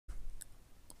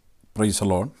Praise the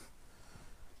Lord.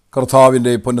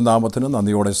 കർത്താവിൻ്റെ പൊന്നുനാമത്തിന്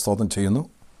നന്ദിയോടെ സ്തോത്രം ചെയ്യുന്നു.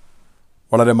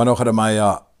 വളരെ മനോഹരമായ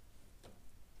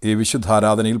ഈ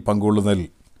വിശുദ്ധാരാധനയിൽ പങ്കുകൊള്ളുന്നതിൽ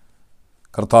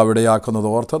കർത്താവ് ഇടയാക്കുന്നത്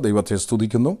ഓർത്ത് ദൈവത്തെ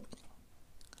സ്തുതിക്കുന്നു.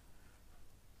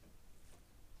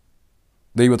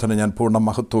 ദൈവത്തിന് ഞാൻ പൂർണ്ണ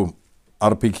മഹത്വവും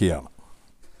അർപ്പിക്കുകയാണ്.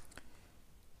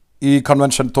 ഈ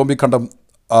കൺവെൻഷൻ തോമ്പിക്കണ്ടം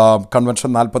കൺവെൻഷൻ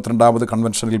 42ാമത്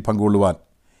കൺവെൻഷനിൽ പങ്കുകൊള്ളുവാൻ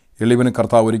എളിവിന്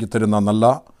കർത്താവ് ഒരുക്കി തരുന്ന നല്ല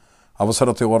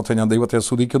അവസരത്തെ ഓർത്ത് ഞാൻ ദൈവത്തെ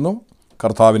സ്തുതിക്കുന്നു,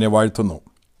 കർത്താവിനെ വാഴ്ത്തുന്നു.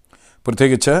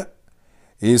 പ്രത്യേകിച്ച്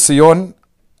ഈ Zion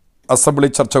assembly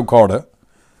church of God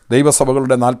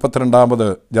ദൈവസഭകളുടെ 42ാമത്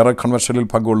general കൺവെൻഷനിൽ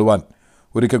പങ്കുകൊള്ളുവാൻ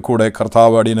ഒരിക്കൽ കൂടെ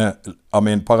കർത്താവ് അടിയന്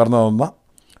പകർന്നു തന്ന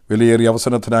വിലയേറിയ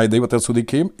അവസരത്തിനായി ദൈവത്തെ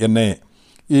സ്തുതിക്കുകയും എന്നെ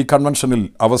ഈ കൺവെൻഷനിൽ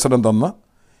അവസരം തന്ന്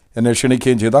എന്നെ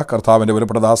ക്ഷണിക്കുകയും ചെയ്ത കർത്താവിൻ്റെ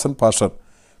വിലപ്പെട്ടദാസൻ പാസ്റ്റർ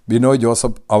ബിനോയ്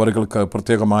ജോസഫ് അവർക്ക്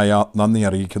പ്രത്യേകമായ നന്ദി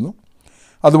അറിയിക്കുന്നു.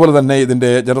 അതുപോലെ തന്നെ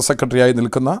ഇതിൻ്റെ ജനറൽ സെക്രട്ടറിയായി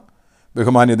നിൽക്കുന്ന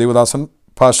ബഹുമാന്യ ദൈവദാസൻ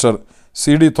പാസ്റ്റർ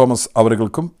CD തോമസ്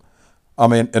അവർക്കും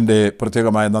എൻ്റെ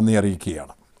പ്രത്യേകമായ നന്ദി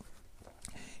അറിയിക്കുകയാണ്.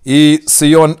 ഈ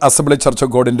സിയോൻ അസംബ്ലി ചർച്ച്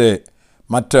ഓഫ് ഗോഡിൻ്റെ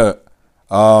മറ്റ്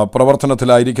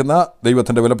പ്രവർത്തനത്തിലായിരിക്കുന്ന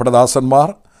ദൈവത്തിൻ്റെ വിലപ്പെട്ടദാസന്മാർ,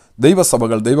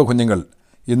 ദൈവസഭകൾ, ദൈവകുഞ്ഞുങ്ങൾ,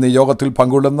 ഇന്ന് ഈ യോഗത്തിൽ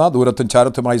പങ്കുകൊള്ളുന്ന ദൂരത്തും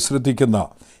ചാരത്തുമായി ശ്രദ്ധിക്കുന്ന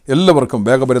എല്ലാവർക്കും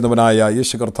വേഗപരിതവനായ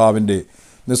യേശു കർത്താവിൻ്റെ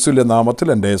നിസ്തുല്യ നാമത്തിൽ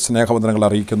എൻ്റെ സ്നേഹവന്ദനങ്ങൾ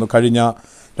അറിയിക്കുന്നു. കഴിഞ്ഞ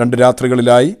 2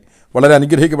 രാത്രികളിലായി വളരെ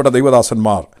അനുഗ്രഹിക്കപ്പെട്ട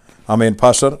ദൈവദാസന്മാർ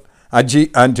pastor Aji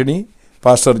Antony,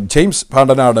 pastor James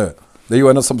Pandanad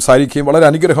ദൈവനെ സംസാരിക്കുകയും വളരെ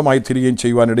അനുഗ്രഹമായി തിരികെയും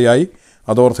ചെയ്യുവാനിടയായി.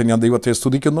 അതോർത്ത് ഞാൻ ദൈവത്തെ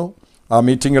സ്തുതിക്കുന്നു. ആ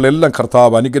മീറ്റിങ്ങുകളെല്ലാം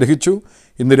കർത്താവ് അനുഗ്രഹിച്ചു.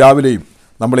 ഇന്ന് രാവിലെയും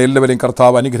നമ്മളെല്ലാവരെയും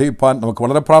കർത്താവ് അനുഗ്രഹിപ്പാൻ നമുക്ക്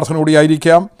വളരെ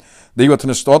പ്രാർത്ഥനയോടെയായിരിക്കാം.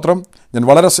 ദൈവത്തിന് സ്തോത്രം. ഞാൻ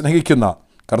വളരെ സ്നേഹിക്കുന്ന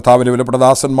കർത്താവിൻ്റെ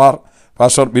വിലപ്പെട്ടദാസന്മാർ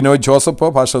pastor Binoy Joseph,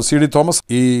 pastor CD Thomas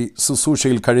ഈ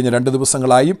ശുശ്രൂഷയിൽ കഴിഞ്ഞ 2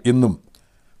 ദിവസങ്ങളായും ഇന്നും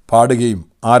പാടുകയും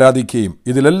ആരാധിക്കുകയും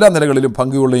ഇതിലെല്ലാ നിലകളിലും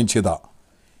പങ്കുകൊള്ളുകയും ചെയ്ത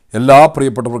എല്ലാ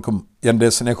പ്രിയപ്പെട്ടവർക്കും എൻ്റെ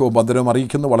സ്നേഹവും വന്ദനവും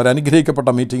അറിയിക്കുന്നു. വളരെ അനുഗ്രഹിക്കപ്പെട്ട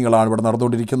മീറ്റിങ്ങുകളാണ് ഇവിടെ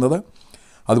നടന്നുകൊണ്ടിരിക്കുന്നത്.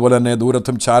 അതുപോലെ തന്നെ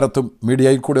ദൂരത്തും ചാരത്തും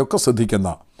മീഡിയയിൽ കൂടെയൊക്കെ ശ്രദ്ധിക്കുന്ന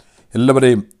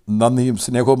എല്ലാവരെയും നന്ദിയും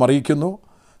സ്നേഹവും അറിയിക്കുന്നു.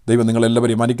 ദൈവം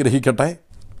നിങ്ങളെല്ലാവരെയും അനുഗ്രഹിക്കട്ടെ.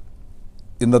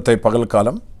 ഇന്നത്തെ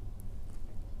പകൽക്കാലം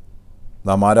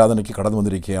നാം ആരാധനയ്ക്ക് കടന്നു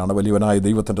വന്നിരിക്കുകയാണ്. വലിയവനായ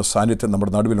ദൈവത്തിൻ്റെ സാന്നിധ്യം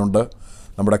നമ്മുടെ നടുവിലുണ്ട്.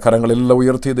 നമ്മുടെ കരങ്ങളെല്ലാം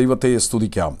ഉയർത്തി ദൈവത്തെ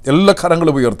സ്തുതിക്കാം. എല്ലാ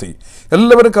കരങ്ങളും ഉയർത്തി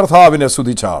എല്ലാവരും കർത്താവിനെ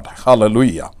സ്തുതിച്ചാട്ടെ.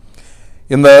 ഹല്ലേലൂയ.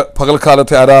 ഇന്ന്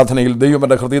പകൽക്കാലത്തെ ആരാധനയിൽ ദൈവം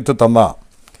എൻ്റെ ഹൃദയത്തിൽ തന്ന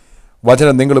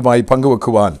വചനം നിങ്ങളുമായി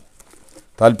പങ്കുവെക്കുവാൻ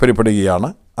താല്പര്യപ്പെടുകയാണ്.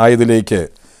 ആയതിലേക്ക്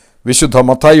വിശുദ്ധ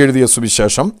മത്തായി എഴുതിയ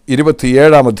സുവിശേഷം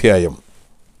 27-ാം അധ്യായം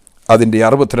അതിൻ്റെ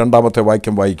 62-ാമത്തെ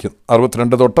വാക്യം വായിക്കും.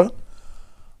 62 തൊട്ട്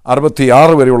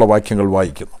 66 വരെയുള്ള വാക്യങ്ങൾ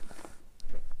വായിക്കുന്നു.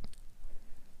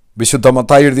 വിശുദ്ധ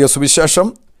മത്തായി എഴുതിയ സുവിശേഷം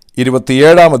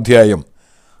 27-ാം അധ്യായം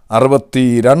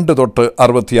 62 തൊട്ട്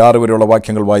 66 വരെയുള്ള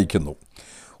വാക്യങ്ങൾ വായിക്കുന്നു.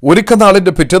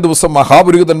 ഒരുക്കനാളിൻ്റെ പിറ്റേ ദിവസം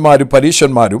മഹാപുരോഹിതന്മാരും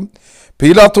പരീശന്മാരും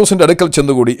പീലാത്തോസിൻ്റെ അടുക്കൽ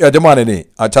ചെന്നുകൂടി, യജമാനനെ,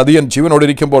 ആ ചതിയൻ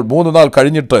ജീവനോടിരിക്കുമ്പോൾ 3 നാൾ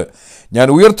കഴിഞ്ഞിട്ട് ഞാൻ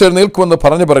ഉയർത്തെഴുന്നേൽക്കുമെന്ന്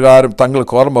പറഞ്ഞ പ്രകാരം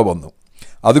തങ്ങൾക്ക് ഓർമ്മ വന്നു.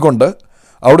 അതുകൊണ്ട്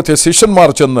അവിടുത്തെ ശിഷ്യന്മാർ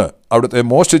ചെന്ന് അവിടുത്തെ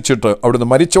മോഷ്ടിച്ചിട്ട് അവിടുന്ന്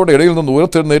മരിച്ചവരുടെ ഇടയിൽ നിന്ന്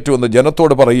ഉയർത്തെഴുന്നേറ്റുവെന്ന്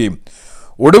ജനത്തോട് പറയുകയും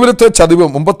ഒടുവിലത്തെ ചതിവ്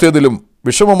മുമ്പത്തേതിലും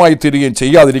വിഷമമായി തീരുകയും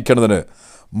ചെയ്യാതിരിക്കുന്നതിന്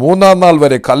 3-ാം നാൾ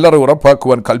വരെ കല്ലറ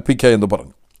ഉറപ്പാക്കുവാൻ കൽപ്പിക്കുക എന്ന്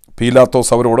പറഞ്ഞു.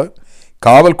 പീലാത്തോസ് അവരോട്,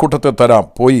 കാവൽക്കൂട്ടത്തെ തരാം,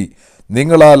 പോയി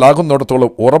നിങ്ങളാലാകുന്നിടത്തോളം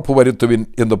ഉറപ്പ് വരുത്തുവിൻ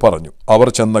എന്ന് പറഞ്ഞു. അവർ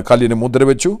ചെന്ന് കല്ലിന്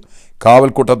മുദ്രവെച്ചു,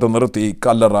 കാവൽക്കൂട്ടത്തെ നിർത്തി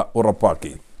കല്ലറ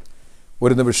ഉറപ്പാക്കി.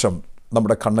 ഒരു നിമിഷം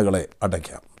നമ്മുടെ കണ്ണുകളെ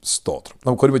അടയ്ക്കാം. സ്തോത്രം.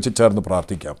 നമുക്കൊരുമിച്ച് ചേർന്ന്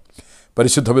പ്രാർത്ഥിക്കാം.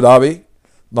 പരിശുദ്ധ പിതാവേ,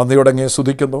 നന്ദിയോടെ അങ്ങയെ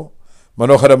സ്തുതിക്കുന്നു.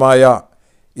 മനോഹരമായ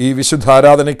ഈ വിശുദ്ധ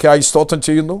ആരാധനയ്ക്കായി സ്തോത്രം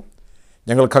ചെയ്യുന്നു.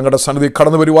 ഞങ്ങൾക്ക് അങ്ങയുടെ സന്നിധി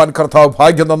കടന്നു വരുവാൻ കർത്താവ്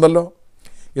ഭാഗ്യം തന്നല്ലോ.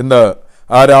 ഇന്ന്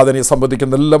ആരാധനയെ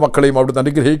സംബന്ധിക്കുന്ന എല്ലാ മക്കളെയും അവിടുന്ന്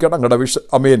അനുഗ്രഹിക്കണം.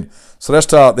 അങ്ങയുടെ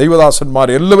ശ്രേഷ്ഠ ദൈവദാസന്മാർ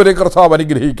എല്ലാവരെയും കർത്താവ്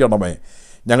അനുഗ്രഹിക്കണമേ.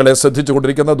 ഞങ്ങളെ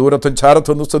ശ്രദ്ധിച്ചുകൊണ്ടിരിക്കുന്ന ദൂരത്തും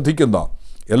ചാരത്തുനിന്ന് ശ്രദ്ധിക്കുന്ന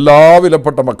എല്ലാ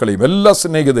വിലപ്പെട്ട മക്കളെയും എല്ലാ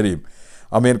സ്നേഹിതരെയും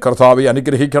കർത്താവെ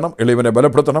അനുഗ്രഹിക്കണം. എളിവനെ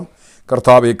ബലപ്പെടുത്തണം.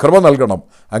 കർത്താവെ കൃപ നൽകണം.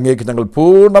 അങ്ങേക്ക് ഞങ്ങൾ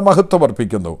പൂർണ്ണ മഹത്വം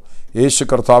അർപ്പിക്കുന്നു. യേശു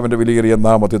കർത്താവിൻ്റെ വിലയേറിയ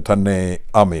നാമത്തിൽ തന്നെ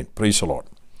ആമേൻ. Praise the Lord.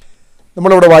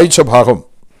 നമ്മളിവിടെ വായിച്ച ഭാഗം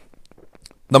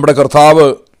നമ്മുടെ കർത്താവ്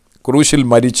ക്രൂശിൽ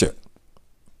മരിച്ച്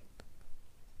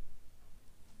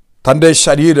തൻ്റെ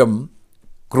ശരീരം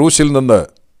ക്രൂശിൽ നിന്ന്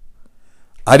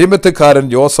അരിമത്തക്കാരൻ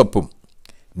യോസഫും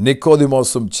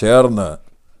നിക്കോദിമോസും ചേർന്ന്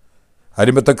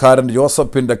അരിമത്തക്കാരൻ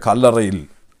യോസഫിൻ്റെ കല്ലറയിൽ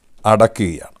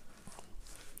അടക്കുകയാണ്.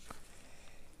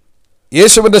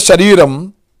 യേശുവിൻ്റെ ശരീരം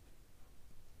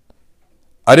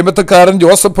അരിമത്തക്കാരൻ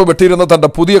യോസഫ് വെട്ടിയിരുന്ന തൻ്റെ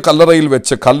പുതിയ കല്ലറയിൽ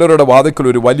വെച്ച് കല്ലറയുടെ വാതിക്കൽ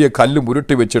ഒരു വലിയ കല്ല്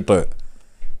ഉരുട്ടി വെച്ചിട്ട്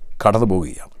കടന്നു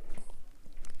പോവുകയാണ്.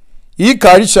 ഈ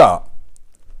കാഴ്ച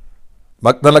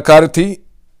മഗ്ദലക്കാരത്തി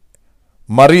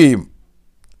മറിയയും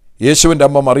യേശുവിൻ്റെ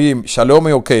അമ്മ മറിയയും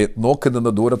ശലോമയൊക്കെ നോക്കി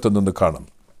നിന്ന് ദൂരത്തു നിന്ന് കാണും.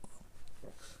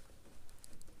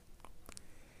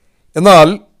 എന്നാൽ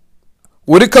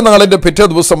ഒരുക്കനാളിൻ്റെ പിറ്റേ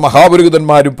ദിവസം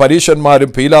മഹാപുരോഹിതന്മാരും പരീശന്മാരും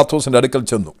പീലാത്തോസിൻ്റെ അടുക്കൽ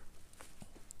ചെന്നു.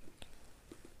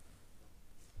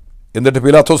 എന്നിട്ട്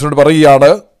പീലാത്തോസിനോട് പറയുകയാണ്,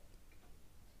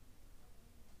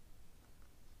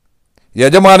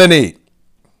 യജമാനനെ,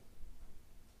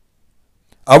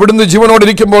 അവിടുന്ന്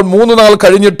ജീവനോടിരിക്കുമ്പോൾ 3 നാൾ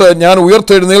കഴിഞ്ഞിട്ട് ഞാൻ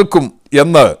ഉയർത്തെഴുന്നേൽക്കും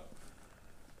എന്ന്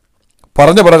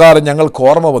പറഞ്ഞ പ്രകാരം ഞങ്ങൾക്ക്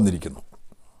ഓർമ്മ വന്നിരിക്കുന്നു.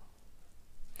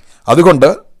 അതുകൊണ്ട്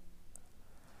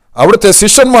അവിടുത്തെ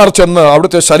ശിഷ്യന്മാർ ചെന്ന്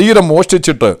അവിടുത്തെ ശരീരം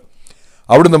മോഷ്ടിച്ചിട്ട്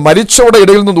അവിടുന്ന് മരിച്ചവരുടെ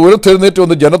ഇടയിൽ നിന്ന് ഉയർത്തെഴുന്നേറ്റ്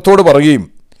വന്ന് ജനത്തോട് പറയുകയും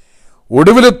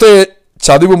ഒടുവിലത്തെ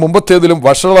ചതിവ് മുമ്പത്തേതിലും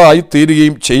വഷളായി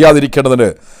തീരുകയും ചെയ്യാതിരിക്കേണ്ടതിന്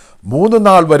 3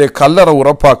 നാൾ വരെ കല്ലറ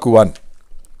ഉറപ്പാക്കുവാൻ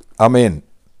ആമേൻ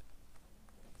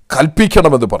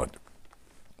കൽപ്പിക്കണമെന്ന് പറഞ്ഞു.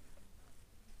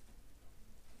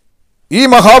 ഈ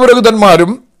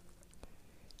മഹാപുരോഹിതന്മാരും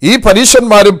ഈ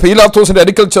പരീശന്മാരും പീലാത്തോസിന്റെ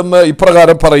അടുക്കൽ ചെന്ന്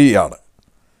ഇപ്രകാരം പറയുകയാണ്.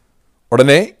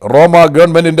 ഉടനെ റോമ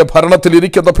ഗവൺമെന്റിന്റെ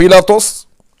ഭരണത്തിലിരിക്കുന്ന പീലാത്തോസ്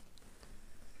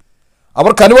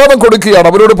അവർക്ക് അനുവാദം കൊടുക്കുകയാണ്.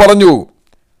 അവരോട് പറഞ്ഞു,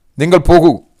 നിങ്ങൾ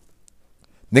പോകൂ,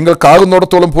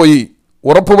 നിങ്ങൾക്കാകുന്നിടത്തോളം പോയി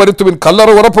ഉറപ്പുവരുത്തുവിൻ, കല്ലറ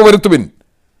ഉറപ്പുവരുത്തുവിൻ.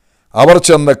 അവർ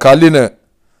ചെന്ന് കല്ലിന്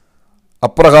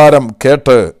അപ്രകാരം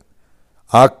കേട്ട്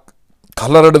ആ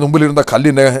കല്ലറയുടെ മുമ്പിലിരുന്ന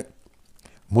കല്ലിന്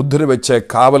മുദ്ര വെച്ച്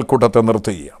കാവൽക്കൂട്ടത്തെ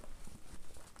നിർത്തുകയാണ്.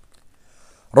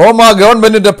 റോമ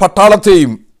ഗവൺമെന്റിന്റെ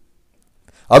പട്ടാളത്തെയും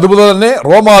അതുപോലെ തന്നെ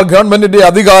റോമ ഗവൺമെന്റിന്റെ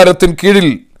അധികാരത്തിന് കീഴിൽ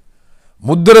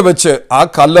മുദ്ര വെച്ച് ആ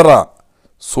കല്ലറ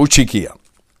സൂക്ഷിക്കുകയാണ്.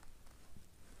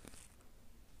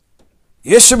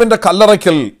 യേശുവിൻ്റെ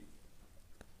കല്ലറയ്ക്കൽ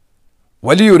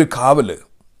വലിയൊരു കാവല്,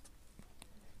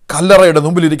 കല്ലറയുടെ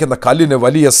മുമ്പിലിരിക്കുന്ന കല്ലിന്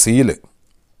വലിയ സീല്,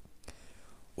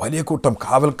 വലിയ കൂട്ടം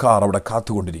കാവൽക്കാർ അവിടെ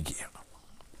കാത്തുകൊണ്ടിരിക്കുകയാണ്.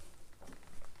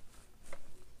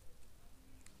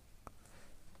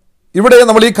 ഇവിടെ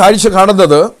നമ്മൾ ഈ കാഴ്ച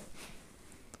കാണുന്നത്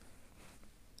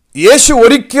യേശു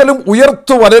ഒരിക്കലും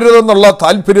ഉയർത്തു വരരുതെന്നുള്ള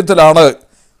താല്പര്യത്തിലാണ്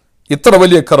ഇത്ര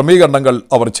വലിയ ക്രമീകരണങ്ങൾ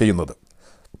അവർ ചെയ്യുന്നത്.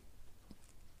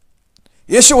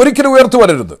 യേശു ഒരിക്കലും ഉയർത്തു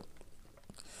വരരുത്.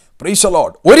 Praise the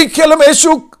Lord. ഒരിക്കലും യേശു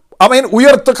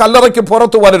ഉയർത്ത് കല്ലറയ്ക്ക്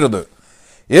പുറത്തു വരരുത്.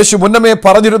 യേശു മുന്നമേ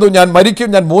പറഞ്ഞിരുന്നു, ഞാൻ മരിക്കും,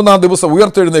 ഞാൻ 3-ാം ദിവസം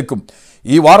ഉയർത്തെഴുന്നേക്കും.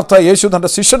 ഈ വാർത്ത യേശു തൻ്റെ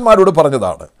ശിഷ്യന്മാരോട്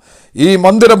പറഞ്ഞതാണ്. ഈ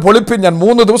മന്ദിരം പൊളിപ്പിൻ, ഞാൻ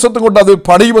 3 ദിവസത്തും കൊണ്ട് അത്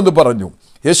പണിയുമെന്ന് പറഞ്ഞു.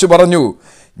 യേശു പറഞ്ഞു,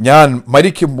 ഞാൻ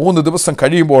മരിക്കും, 3 ദിവസം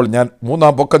കഴിയുമ്പോൾ ഞാൻ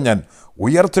 3-ാം പൊക്കം ഞാൻ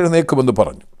ഉയർത്തെഴുന്നേക്കുമെന്ന്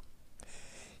പറഞ്ഞു.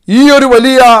 ഈ ഒരു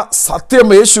വലിയ സത്യം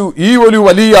യേശു, ഈ ഒരു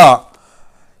വലിയ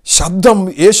ശബ്ദം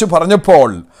യേശു പറഞ്ഞപ്പോൾ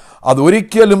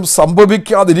അതൊരിക്കലും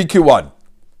സംഭവിക്കാതിരിക്കുവാൻ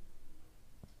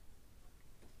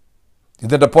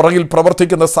ഇതിൻ്റെ പുറകിൽ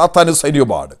പ്രവർത്തിക്കുന്ന സാത്താന്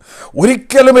സൈന്യമാണ്.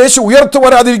 ഒരിക്കലും യേശു ഉയർത്തു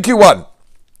വരാതിരിക്കുവാൻ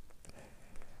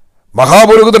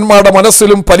മഹാപുരോഹിതന്മാരുടെ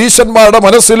മനസ്സിലും പരീശന്മാരുടെ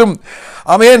മനസ്സിലും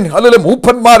അല്ലെങ്കിൽ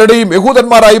മൂപ്പന്മാരുടെയും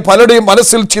യഹൂദന്മാരായി പലരുടെയും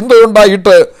മനസ്സിൽ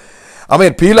ചിന്തയുണ്ടായിട്ട്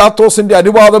പീലാത്തോസിന്റെ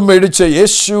അനുവാദം മേടിച്ച്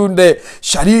യേശുവിൻ്റെ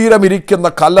ശരീരമിരിക്കുന്ന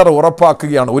കല്ലറ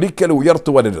ഉറപ്പാക്കുകയാണ്. ഒരിക്കലും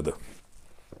ഉയർത്തു വരരുത്.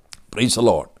 Praise the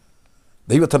Lord.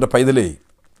 ദൈവത്തിൻ്റെ പൈതലേ,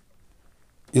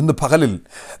 ഇന്ന് പകലിൽ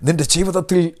നിന്റെ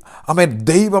ജീവിതത്തിൽ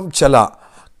ദൈവം ചില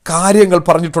കാര്യങ്ങൾ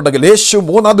പറഞ്ഞിട്ടുണ്ടെങ്കിൽ, യേശു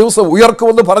 3-ാം ദിവസം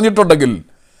ഉയർക്കുമെന്ന് പറഞ്ഞിട്ടുണ്ടെങ്കിൽ,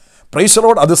 പ്രൈസ് ദി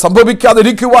ലോർഡ്, അത്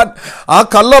സംഭവിക്കാതിരിക്കുവാൻ, ആ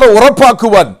കല്ലറ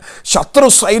ഉറപ്പാക്കുവാൻ ശത്രു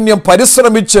സൈന്യം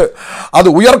പരിശ്രമിച്ച് അത്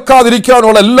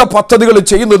ഉയർക്കാതിരിക്കാനുള്ള എല്ലാ പദ്ധതികളും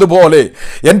ചെയ്യുന്നത് പോലെ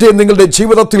എൻ്റെ നിങ്ങളുടെ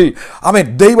ജീവിതത്തിൽ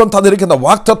ദൈവം തന്നിരിക്കുന്ന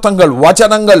വാഗ്ദത്തങ്ങൾ,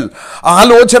 വചനങ്ങൾ,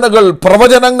 ആലോചനകൾ,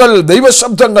 പ്രവചനങ്ങൾ,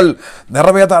 ദൈവശബ്ദങ്ങൾ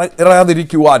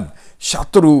നിറവേറാതിരിക്കുവാൻ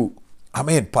ശത്രു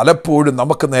പലപ്പോഴും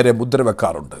നമുക്ക് നേരെ മുദ്ര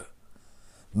വെക്കാറുണ്ട്.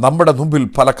 നമ്മുടെ മുമ്പിൽ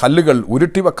പല കല്ലുകൾ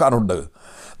ഉരുട്ടി വെക്കാറുണ്ട്.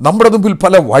 നമ്മുടെ മുമ്പിൽ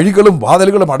പല വഴികളും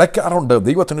വാതിലുകളും അടയ്ക്കാറുണ്ട്.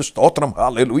 ദൈവത്തിന് സ്തോത്രം,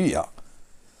 ഹല്ലേലൂയ.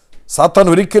 സാത്താൻ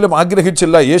ഒരിക്കലും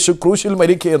ആഗ്രഹിച്ചില്ല യേശു ക്രൂശിൽ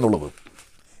മരിക്കുക എന്നുള്ളത്.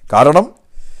 കാരണം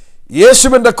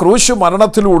യേശുവിൻ്റെ ക്രൂശ്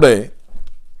മരണത്തിലൂടെ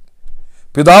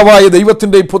പിതാവായ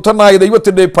ദൈവത്തിൻ്റെയും പുത്രനായ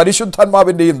ദൈവത്തിൻ്റെയും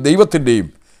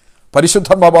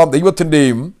പരിശുദ്ധാത്മാവാം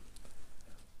ദൈവത്തിൻ്റെയും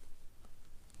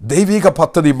ദൈവിക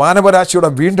പദ്ധതി, മാനവരാശിയുടെ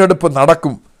വീണ്ടെടുപ്പ്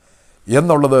നടക്കും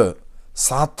എന്നുള്ളത്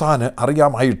സാത്താന്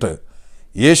അറിയാമായിട്ട്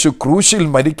യേശു ക്രൂശിൽ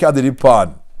മരിക്കാതിരിപ്പാൻ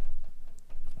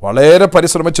വളരെ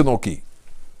പരിശ്രമിച്ചു നോക്കി.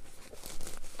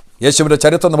 യേശുവിൻ്റെ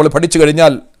ചരിത്രം നമ്മൾ പഠിച്ചു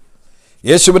കഴിഞ്ഞാൽ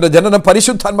യേശുവിൻ്റെ ജനനം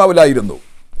പരിശുദ്ധാത്മാവിലായിരുന്നു.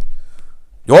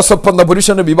 യോസഫ് എന്ന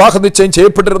പുരുഷന് വിവാഹ നിശ്ചയം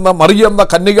ചെയ്യപ്പെട്ടിരുന്ന മറിയ എന്ന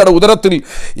കന്യകയുടെ ഉദരത്തിൽ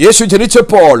യേശു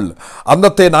ജനിച്ചപ്പോൾ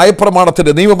അന്നത്തെ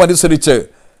ന്യായപ്രമാണത്തിൻ്റെ നിയമമനുസരിച്ച്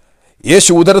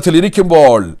യേശു ഉദരത്തിൽ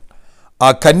ഇരിക്കുമ്പോൾ ആ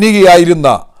കന്യകയായിരുന്ന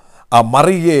ആ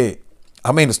മറിയെ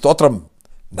സ്തോത്രം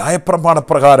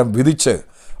ന്യായപ്രമാണപ്രകാരം വിധിച്ച്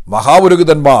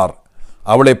മഹാപുരോഹിതന്മാർ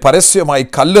അവളെ പരസ്യമായി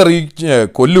കല്ലെറിഞ്ഞ്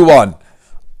കൊല്ലുവാൻ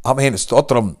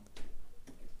സ്തോത്രം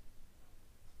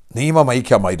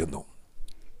നിയമമയക്കാമായിരുന്നു.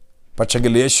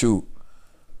 പക്ഷെങ്കിൽ യേശു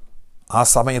ആ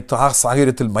സമയത്ത് ആ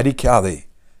സാഹചര്യത്തിൽ മരിക്കാതെ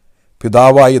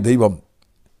പിതാവായ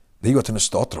ദൈവത്തിന്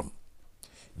സ്തോത്രം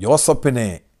യോസഫിനെ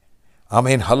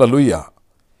ഹല്ലേലൂയ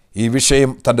ഈ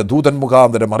വിഷയം തൻ്റെ ദൂതൻ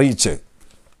മുഖാന്തരം അറിയിച്ച്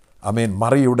ആമേൻ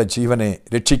മറിയയുടെ ജീവനെ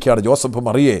രക്ഷിക്കുകയാണ്. ജോസഫ്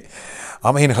മറിയെ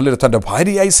ആമേൻ ഹല്ലേലൂയ തൻ്റെ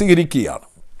ഭാര്യയായി സ്വീകരിക്കുകയാണ്.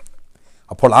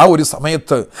 അപ്പോൾ ആ ഒരു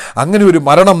സമയത്ത് അങ്ങനെ ഒരു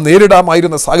മരണം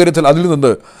നേരിടാമായിരുന്ന സാഹചര്യത്തിൽ അതിൽ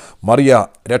നിന്ന് മറിയ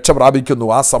രക്ഷ പ്രാപിക്കുന്നു.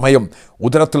 ആ സമയം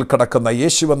ഉദരത്തിൽ കിടക്കുന്ന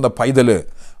യേശുവെന്ന പൈതൽ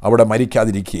അവിടെ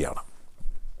മരിക്കാതിരിക്കുകയാണ്.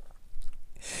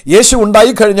 യേശു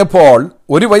ഉണ്ടായിക്കഴിഞ്ഞപ്പോൾ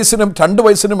 1 വയസ്സിനും 2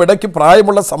 വയസ്സിനും ഇടയ്ക്ക്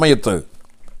പ്രായമുള്ള സമയത്ത്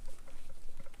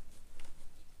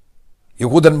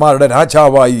യഹൂദന്മാരുടെ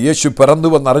രാജാവായി യേശു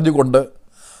പിറന്നുവെന്നറിഞ്ഞുകൊണ്ട്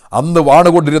അന്ന്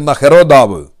വാണുകൊണ്ടിരുന്ന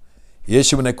ഹെരോദാവ്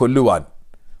യേശുവിനെ കൊല്ലുവാൻ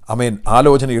ആമേൻ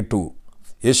ആലോചനയിട്ടു.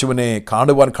 യേശുവിനെ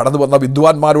കാണുവാൻ കടന്നു വന്ന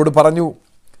വിദ്വാൻമാരോട് പറഞ്ഞു,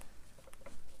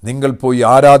 നിങ്ങൾ പോയി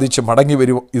ആരാധിച്ച് മടങ്ങി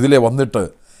വരും, ഇതിലെ വന്നിട്ട്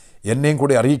എന്നെയും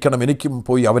കൂടി അറിയിക്കണം, എനിക്കും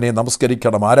പോയി അവനെ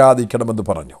നമസ്കരിക്കണം, ആരാധിക്കണമെന്ന്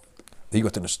പറഞ്ഞു.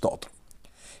 ദൈവത്തിന് സ്തോത്രം.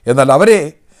 എന്നാൽ അവരെ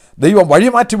ദൈവം വഴി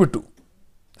മാറ്റിവിട്ടു.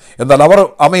 എന്നാൽ അവർ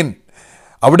ആമേൻ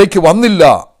അവിടേക്ക് വന്നില്ല.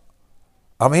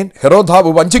 ആമേൻ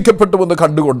ഹെരോദാവ് വഞ്ചിക്കപ്പെട്ടുവെന്ന്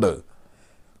കണ്ടുകൊണ്ട്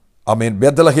ആമേൻ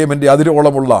ബേത്ലഹേമിൻ്റെ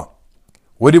അതിരോളമുള്ള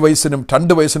 1 വയസ്സിനും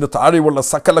 2 വയസ്സിന് താഴെയുള്ള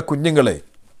സകല കുഞ്ഞുങ്ങളെ,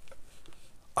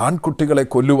 ആൺകുട്ടികളെ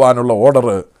കൊല്ലുവാനുള്ള ഓർഡർ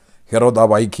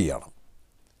ഹെരോദാവ് അയക്കുകയാണ്.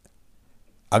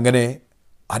 അങ്ങനെ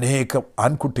അനേകം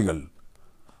ആൺകുട്ടികൾ,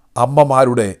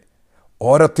 അമ്മമാരുടെ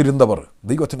ഓരത്തിരുന്നവർ,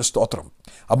 ദൈവത്തിന് സ്തോത്രം,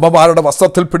 അമ്മമാരുടെ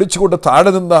വസ്ത്രത്തിൽ പിടിച്ചുകൊണ്ട്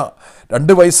താഴെ നിന്ന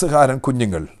 2 വയസ്സുകാരൻ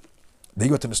കുഞ്ഞുങ്ങൾ,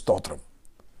 ദൈവത്തിന് സ്തോത്രം,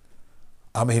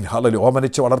 ആമേൻ ഹല്ലേലൂയ,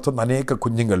 ഓമനിച്ച് വളർത്തുന്ന അനേക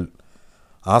കുഞ്ഞുങ്ങൾ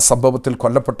ആ സംഭവത്തിൽ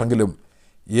കൊല്ലപ്പെട്ടെങ്കിലും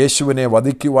യേശുവിനെ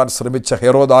വധിക്കുവാൻ ശ്രമിച്ച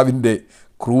ഹെരോദാവിൻ്റെ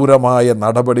ക്രൂരമായ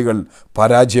നടപടികൾ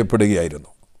പരാജയപ്പെടുകയായിരുന്നു.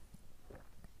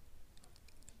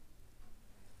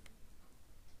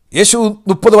 യേശു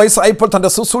 30 വയസ്സായപ്പോൾ തൻ്റെ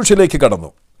ശുശ്രൂഷയിലേക്ക്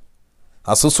കടന്നു.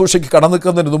 ആ ശുശ്രൂഷയ്ക്ക് കടന്നു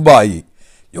നിൽക്കുന്നതിന് മുമ്പായി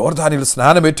യോർദാനിൽ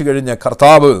സ്നാനമേറ്റു കഴിഞ്ഞ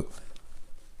കർത്താവ്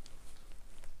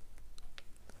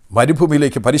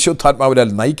മരുഭൂമിയിലേക്ക് പരിശുദ്ധാത്മാവിനാൽ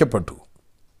നയിക്കപ്പെട്ടു.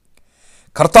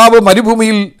 കർത്താവ്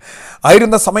മരുഭൂമിയിൽ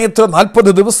ആയിരുന്ന സമയത്ത്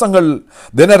 40 ദിവസങ്ങൾ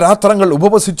ദിനരാത്രങ്ങൾ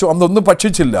ഉപവസിച്ചു. അന്നൊന്നും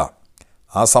ഭക്ഷിച്ചില്ല.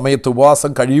 ആ സമയത്ത്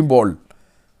ഉപവാസം കഴിയുമ്പോൾ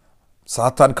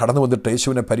സാത്താൻ കടന്നു വന്നിട്ട്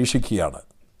യേശുവിനെ പരീക്ഷിക്കുകയാണ്.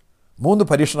 3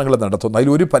 പരീക്ഷണങ്ങൾ നടത്തുന്നു.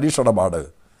 അതിലൊരു പരീക്ഷണമാണ്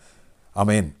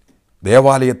ആമേൻ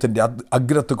ദേവാലയത്തിൻ്റെ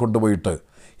അഗ്രത്ത് കൊണ്ടുപോയിട്ട്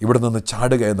ഇവിടെ നിന്ന്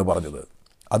ചാടുക എന്ന് പറഞ്ഞത്.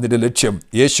 അതിൻ്റെ ലക്ഷ്യം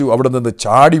യേശു അവിടെ നിന്ന്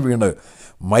ചാടി വീണ്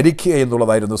മരിക്കുക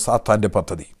എന്നുള്ളതായിരുന്നു സാത്താൻ്റെ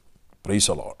പദ്ധതി. Praise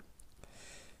the Lord.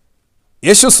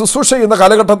 യേശു ശുശ്രൂഷ ചെയ്യുന്ന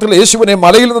കാലഘട്ടത്തിൽ യേശുവിനെ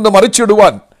മലയിൽ നിന്ന്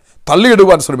മറിച്ചിടുവാൻ,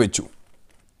 തള്ളിയിടുവാൻ ശ്രമിച്ചു.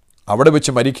 അവിടെ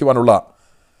വെച്ച് മരിക്കുവാനുള്ള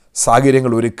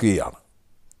സാഹചര്യങ്ങൾ ഒരുക്കുകയാണ്.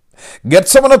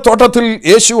 ഗെത്സമന തോട്ടത്തിൽ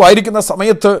യേശു ആയിരിക്കുന്ന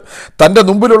സമയത്ത് തൻ്റെ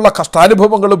മുമ്പിലുള്ള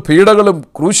കഷ്ടാനുഭവങ്ങളും പീഡകളും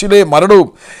ക്രൂശിലെ മരണവും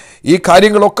ഈ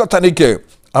കാര്യങ്ങളൊക്കെ തനിക്ക്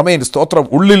ആമേൻ സ്തോത്രം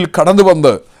ഉള്ളിൽ കടന്നു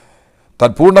വന്ന്,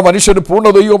 താൻ പൂർണ്ണ മനുഷ്യന് പൂർണ്ണ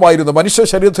ദൈവമായിരുന്നു. മനുഷ്യ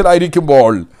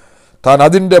ശരീരത്തിലായിരിക്കുമ്പോൾ താൻ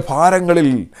അതിൻ്റെ ഭാരങ്ങളിൽ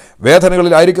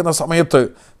വേദനകളിലായിരിക്കുന്ന സമയത്ത്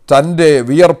തൻ്റെ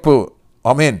വിയർപ്പ്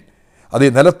ആമേൻ അത്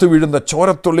നിലത്ത് വീഴുന്ന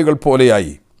ചോരത്തുള്ളികൾ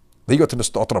പോലെയായി. ദൈവത്തിൻ്റെ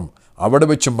സ്തോത്രം. അവിടെ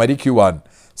വെച്ച് മരിക്കുവാൻ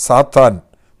സാത്താൻ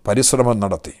പരിശ്രമം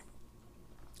നടത്തി.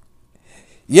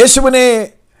 യേശുവിനെ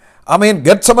ആമേൻ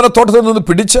ഗെത്സമന തോട്ടത്തിൽ നിന്ന്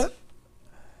പിടിച്ച്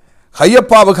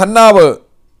ഹയ്യപ്പാവ്, ഹന്നാവ്,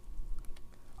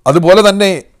 അതുപോലെ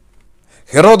തന്നെ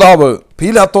ഹെരോദാവ്,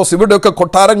 പീലാത്തോസ് ഇവിടെയൊക്കെ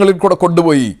കൊട്ടാരങ്ങളിൽ കൂടെ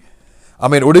കൊണ്ടുപോയി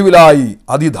ആമേൻ ഒടുവിലായി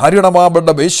അതിദാരുണമാവേണ്ട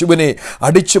യേശുവിനെ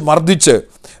അടിച്ച് മർദ്ദിച്ച്,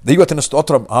 ദൈവത്തിന്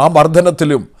സ്തോത്രം, ആ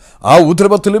മർദ്ദനത്തിലും ആ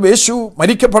ഉദ്രവത്തിലും യേശു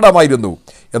മരിക്കപ്പെടാമായിരുന്നു.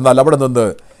 എന്നാൽ അവിടെ നിന്ന്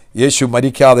യേശു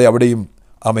മരിക്കാതെ അവിടെയും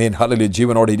ആമേൻ ഹല്ലേലൂയ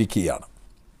ജീവനോടെ ഇരിക്കുകയാണ്.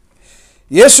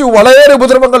 യേശു വളരെ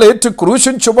ഉപദ്രവങ്ങൾ ഏറ്റ്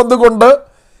ക്രൂശും ചുമന്നുകൊണ്ട്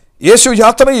യേശു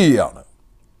യാത്ര ചെയ്യുകയാണ്.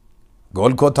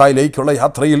 ഗോൽഗോഥായിലേക്കുള്ള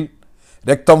യാത്രയിൽ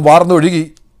രക്തം വാർന്നൊഴുകി.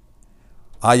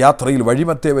 ആ യാത്രയിൽ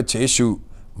വഴിമത്തേ വെച്ച് യേശു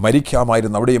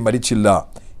മരിക്കാമായിരുന്നു. അവിടെയും മരിച്ചില്ല.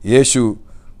 യേശു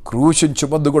ക്രൂശും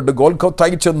ചുമന്നുകൊണ്ട്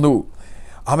ഗോൽഗോഥായിൽ ചെന്നു.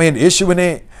 ആമേൻ യേശുവിനെ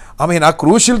ആമേൻ ആ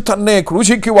ക്രൂശിൽ തന്നെ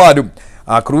ക്രൂശിക്കുവാനും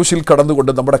ആ ക്രൂശിൽ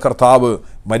കടന്നുകൊണ്ട് നമ്മുടെ കർത്താവ്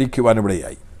മരിക്കുവാനും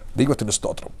ഇവിടെയായി. ദൈവത്തിൻ്റെ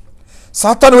സ്തോത്രം.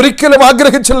 സാത്താൻ ഒരിക്കലും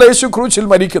ആഗ്രഹിച്ചില്ല യേശു ക്രൂശിൽ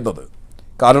മരിക്കുന്നത്.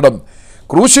 കാരണം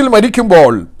ക്രൂശിൽ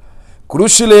മരിക്കുമ്പോൾ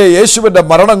ക്രൂശിലെ യേശുവിൻ്റെ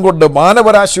മരണം കൊണ്ട്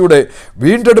മാനവരാശിയുടെ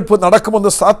വീണ്ടെടുപ്പ്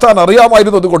നടക്കുമെന്ന് സാത്താൻ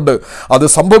അറിയാമായിരുന്നതുകൊണ്ട് അത്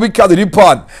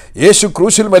സംഭവിക്കാതിരിപ്പാൻ യേശു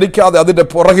ക്രൂശിൽ മരിക്കാതെ അതിൻ്റെ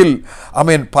പുറകിൽ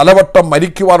ആമേൻ പലവട്ടം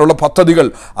മരിക്കുവാനുള്ള പദ്ധതികൾ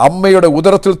അമ്മയുടെ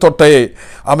ഉദരത്തിൽ തൊട്ടേ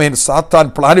ആമേൻ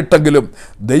സാത്താൻ പ്ലാനിട്ടെങ്കിലും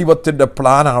ദൈവത്തിൻ്റെ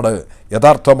പ്ലാനാണ്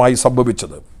യഥാർത്ഥമായി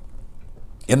സംഭവിച്ചത്.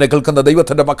 എന്നെ കേൾക്കുന്ന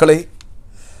ദൈവത്തിൻ്റെ മക്കളെ,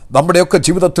 നമ്മുടെയൊക്കെ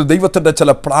ജീവിതത്തിൽ ദൈവത്തിൻ്റെ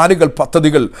ചില പ്ലാനുകൾ,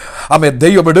 പദ്ധതികൾ ആമേൻ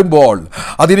ദൈവം ഇടുമ്പോൾ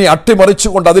അതിനെ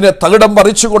അട്ടിമറിച്ചുകൊണ്ട്, അതിനെ തകിടം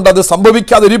മറിച്ചുകൊണ്ട് അത്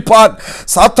സംഭവിക്കാതിരിപ്പാൻ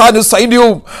സാത്താനും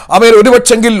സൈന്യവും ആമേൻ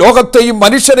ഒരുപക്ഷെങ്കിൽ ലോകത്തെയും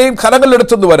മനുഷ്യരെയും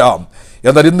കരങ്ങളിലെടുത്തെന്ന് വരാം.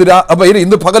 എന്നാൽ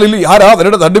ഇന്ന് പകലിൽ ഈ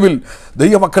ആരാധനയുടെ നടുവിൽ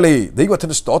ദൈവമക്കളെ,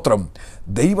 ദൈവത്തിന് സ്തോത്രം,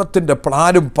 ദൈവത്തിൻ്റെ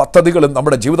പ്ലാനും പദ്ധതികളും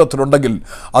നമ്മുടെ ജീവിതത്തിലുണ്ടെങ്കിൽ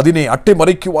അതിനെ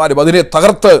അട്ടിമറിക്കുവാനും അതിനെ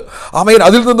തകർത്ത്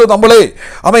അതിൽ നിന്ന് നമ്മളെ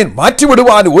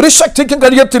മാറ്റിവിടുവാനും ഒരു ശക്തിക്കും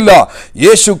കഴിയത്തില്ല.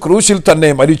 യേശു ക്രൂശിൽ തന്നെ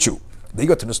മരിച്ചു.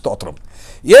 ദൈവത്തിന് സ്തോത്രം.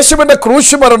 യേശുവിൻ്റെ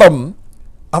ക്രൂശ് മരണം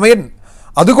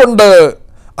അതുകൊണ്ട്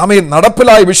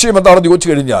നടപ്പിലായ വിഷയം എന്താണെന്ന് ചോദിച്ചു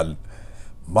കഴിഞ്ഞാൽ,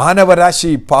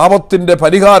 മാനവരാശി പാപത്തിൻ്റെ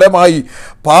പരിഹാരമായി,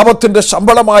 പാപത്തിൻ്റെ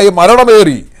ശമ്പളമായി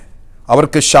മരണമേറി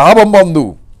അവർക്ക് ശാപം വന്നു.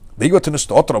 ദൈവത്തിന്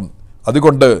സ്തോത്രം.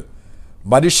 അതുകൊണ്ട്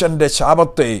മനുഷ്യൻ്റെ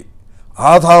ശാപത്തെ,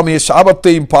 ആദാമിയ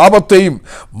ശാപത്തെയും പാപത്തെയും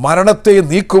മരണത്തെയും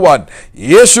നീക്കുവാൻ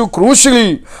യേശു ക്രൂശിൽ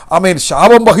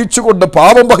ശാപം വഹിച്ചുകൊണ്ട്,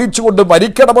 പാപം വഹിച്ചുകൊണ്ട്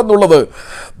മരിക്കണമെന്നുള്ളത്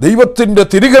ദൈവത്തിൻ്റെ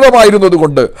തിരുഹിതമായിരുന്നത്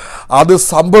കൊണ്ട്, അത്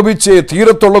സംഭവിച്ചേ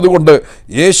തീരത്തുള്ളത് കൊണ്ട്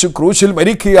യേശു ക്രൂശിൽ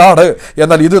മരിക്കുകയാണ്.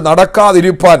 എന്നാൽ ഇത്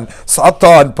നടക്കാതിരിപ്പാൻ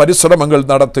സാത്താൻ പരിശ്രമങ്ങൾ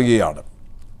നടത്തുകയാണ്.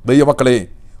 ദൈവമക്കളെ,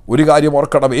 ഒരു കാര്യം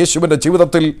ഓർക്കണം. യേശുവിൻ്റെ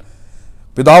ജീവിതത്തിൽ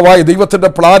പിതാവായ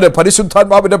ദൈവത്തിൻ്റെ പ്ലാന്,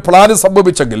 പരിശുദ്ധാത്മാവിൻ്റെ പ്ലാന്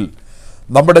സംഭവിച്ചെങ്കിൽ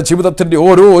നമ്മുടെ ജീവിതത്തിൻ്റെ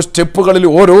ഓരോ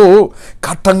സ്റ്റെപ്പുകളിലും, ഓരോ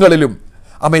ഘട്ടങ്ങളിലും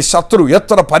ശത്രു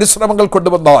എത്ര പരിശ്രമങ്ങൾ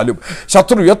കൊണ്ടുവന്നാലും,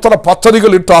 ശത്രു എത്ര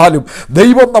പദ്ധതികൾ ഇട്ടാലും,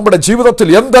 ദൈവം നമ്മുടെ ജീവിതത്തിൽ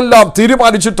എന്തെല്ലാം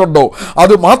തീരുമാനിച്ചിട്ടുണ്ടോ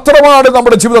അത് മാത്രമാണ്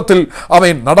നമ്മുടെ ജീവിതത്തിൽ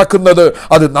നടക്കുന്നത്,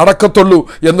 അത് നടക്കത്തുള്ളൂ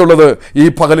എന്നുള്ളത് ഈ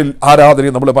പകലിൽ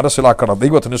ആരാധനയെ നമ്മൾ മനസ്സിലാക്കണം.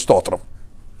 ദൈവത്തിന് സ്തോത്രം.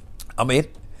 ആമേൻ.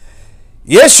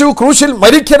 യേശു ക്രൂശിൽ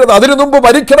മരിക്കരുത്, അതിനു മുമ്പ്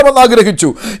മരിക്കണമെന്ന്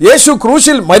ആഗ്രഹിച്ചു. യേശു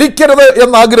ക്രൂശിൽ മരിക്കരുത്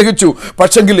എന്നാഗ്രഹിച്ചു.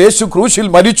 പക്ഷെങ്കിൽ യേശു ക്രൂശിൽ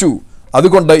മരിച്ചു.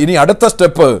 അതുകൊണ്ട് ഇനി അടുത്ത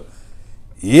സ്റ്റെപ്പ്,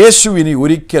 യേശു ഇനി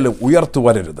ഒരിക്കലും ഉയർത്തു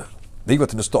വരരുത്.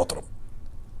 ദൈവത്തിന് സ്തോത്രം.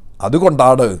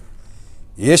 അതുകൊണ്ടാണ്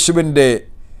യേശുവിൻ്റെ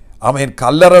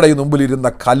കല്ലറയുടെ മുമ്പിലിരുന്ന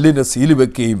കല്ലിന് സീല്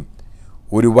വെക്കുകയും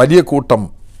ഒരു വലിയ കൂട്ടം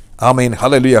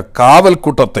ഹല്ലേലൂയ കാവൽ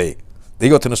കൂട്ടത്തെ,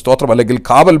 ദൈവത്തിന് സ്തോത്രം, അല്ലെങ്കിൽ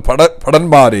കാവൽ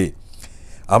ഭടന്മാരെ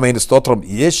സ്തോത്രം,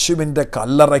 യേശുവിൻ്റെ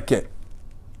കല്ലറയ്ക്ക്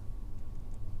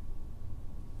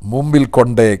മുമ്പിൽ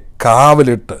കൊണ്ട്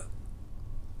കാവലിട്ട്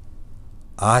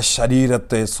ആ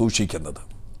ശരീരത്തെ സൂക്ഷിക്കുന്നത്.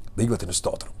 ദൈവത്തിന്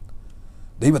സ്തോത്രം.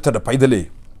 ദൈവത്തിൻ്റെ പൈതലേ,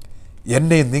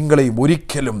 എന്നെ നിങ്ങളെയും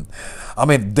ഒരിക്കലും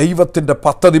ദൈവത്തിൻ്റെ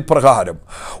പദ്ധതി പ്രകാരം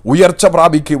ഉയർച്ച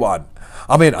പ്രാപിക്കുവാൻ,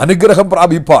 അനുഗ്രഹം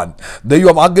പ്രാപിപ്പാൻ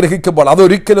ദൈവം ആഗ്രഹിക്കുമ്പോൾ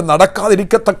അതൊരിക്കലും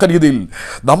നടക്കാതിരിക്കത്തക്ക രീതിയിൽ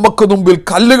നമുക്ക് മുമ്പിൽ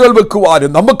കല്ലുകൾ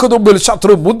വെക്കുവാനും, നമുക്ക് മുമ്പിൽ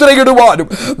ശത്രു മുദ്രയിടുവാനും,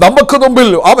 നമുക്ക് മുമ്പിൽ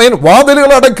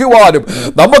വാതിലുകൾ അടയ്ക്കുവാനും,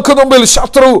 നമുക്ക് മുമ്പിൽ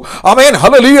ശത്രു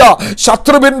ഹല്ലേലൂയ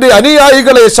ശത്രുവിൻ്റെ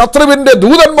അനുയായികളെ, ശത്രുവിൻ്റെ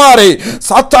ദൂതന്മാരെ,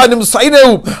 സാത്താനും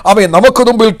സൈന്യവും നമുക്ക്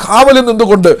മുമ്പിൽ കാവലിൽ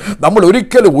നിന്നുകൊണ്ട് നമ്മൾ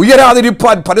ഒരിക്കലും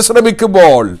ഉയരാതിരിപ്പാൻ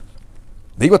പരിശ്രമിക്കുമ്പോൾ,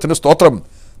 ദൈവത്തിന് സ്തോത്രം,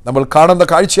 നമ്മൾ കാണുന്ന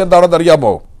കാഴ്ച എന്താണെന്ന്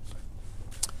അറിയാമോ?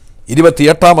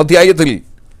 28-ാം അധ്യായത്തിൽ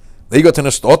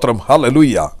ദൈവത്തിന് സ്തോത്രം,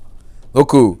 ഹല്ലേലൂയ,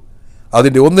 നോക്കൂ,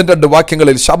 അതിൻ്റെ 1-2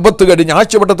 വാക്യങ്ങളിൽ, ശബ്ബത്ത് കഴിഞ്ഞ്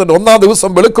ആഴ്ചവട്ടത്തിൻ്റെ 1-ാം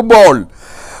ദിവസം വെളുക്കുമ്പോൾ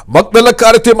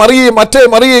മഗ്ദലക്കാരത്തെ മറിയയും മറ്റേ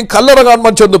മറിയയും കല്ലറ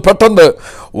കാണാൻ ചെന്നു. പെട്ടെന്ന്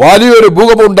വലിയൊരു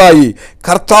ഭൂകമ്പമുണ്ടായി.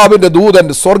 കർത്താവിൻ്റെ ദൂതൻ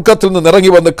സ്വർഗത്തിൽ നിന്ന്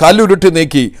ഇറങ്ങി വന്ന് കല്ലുരുട്ടി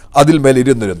നീക്കി അതിൽ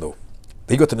മേലിരുന്നിരുന്നു.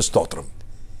 ദൈവത്തിന് സ്തോത്രം.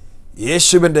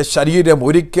 യേശുവിൻ്റെ ശരീരം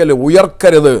ഒരിക്കലും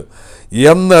ഉയർക്കരുത്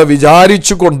എന്ന്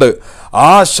വിചാരിച്ചുകൊണ്ട്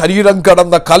ആ ശരീരം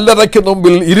കടന്ന കല്ലറയ്ക്ക്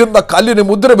മുമ്പിൽ ഇരുന്ന കല്ലിന്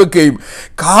മുദ്ര വെക്കുകയും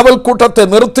കാവൽക്കൂട്ടത്തെ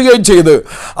നിർത്തുകയും ചെയ്ത്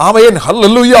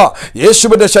ഹല്ലേലൂയ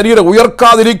യേശുവിൻ്റെ ശരീരം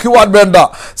ഉയർക്കാതിരിക്കുവാൻ വേണ്ട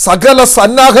സകല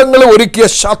സന്നാഹങ്ങളും ഒരുക്കിയ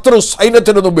ശത്രു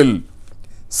സൈന്യത്തിന് മുമ്പിൽ,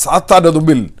 സാത്താൻ്റെ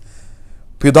മുമ്പിൽ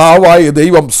പിതാവായ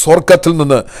ദൈവം സ്വർഗത്തിൽ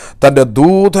നിന്ന് തൻ്റെ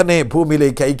ദൂതനെ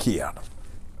ഭൂമിയിലേക്ക് അയക്കുകയാണ്.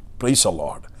 Praise the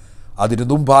Lord. അതിനു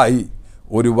മുമ്പായി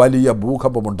ഒരു വലിയ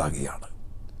ഭൂകമ്പമുണ്ടാകുകയാണ്.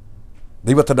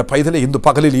 ദൈവത്തിൻ്റെ പൈതലെ, ഇന്ന്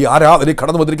പകലിൽ ഈ ആരാധനയിൽ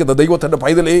കടന്നു വന്നിരിക്കുന്ന ദൈവത്തിൻ്റെ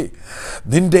പൈതലെ,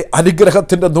 നിന്റെ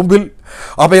അനുഗ്രഹത്തിൻ്റെ മുമ്പിൽ,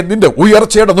 നിന്റെ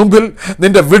ഉയർച്ചയുടെ മുമ്പിൽ,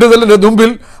 നിന്റെ വിടുതലിൻ്റെ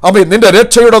മുമ്പിൽ, നിന്റെ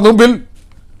രക്ഷയുടെ മുമ്പിൽ,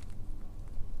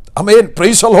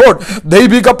 പ്രൈസ് ദി ലോർഡ്,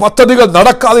 ദൈവിക പദ്ധതികൾ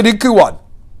നടക്കാതിരിക്കുവാൻ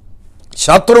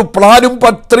ശത്രു പ്ലാനും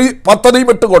പദ്ധതിയും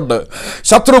ഇട്ടുകൊണ്ട്,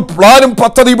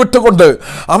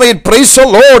 പ്രൈസ് ദി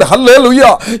ലോർഡ്, ഹല്ലേലൂയ,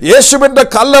 യേശുവിൻ്റെ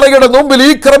കല്ലറയുടെ മുമ്പിൽ ഈ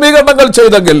ക്രമീകരണങ്ങൾ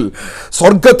ചെയ്തെങ്കിൽ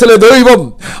സ്വർഗത്തിലെ ദൈവം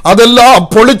അതെല്ലാം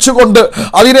പൊളിച്ചുകൊണ്ട്,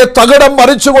 അതിനെ തകിടം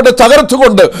മറിച്ചുകൊണ്ട്,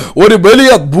 തകർത്തുകൊണ്ട് ഒരു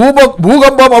വലിയ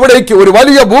ഭൂകമ്പം അവിടേക്ക്, ഒരു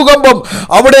വലിയ ഭൂകമ്പം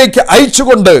അവിടേക്ക്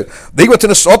അയച്ചുകൊണ്ട്,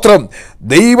 ദൈവത്തിന് സ്തോത്രം,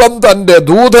 ദൈവം തൻ്റെ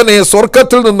ദൂതനെ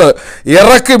സ്വർഗത്തിൽ നിന്ന്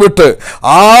ഇറക്കി വിട്ട്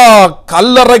ആ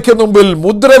കല്ലറയ്ക്ക് മുമ്പിൽ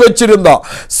മുദ്ര വെച്ചിരുന്ന,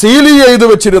 സീലി ചെയ്ത്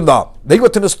വെച്ചിരുന്ന,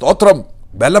 ദൈവത്തിന് സ്തോത്രം,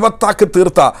 ബലവത്താക്കി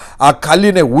തീർത്ത ആ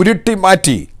കല്ലിനെ ഉരുട്ടി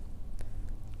മാറ്റി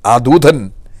ആ ദൂതൻ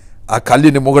ആ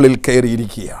കല്ലിന് മുകളിൽ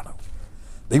കയറിയിരിക്കുകയാണ്.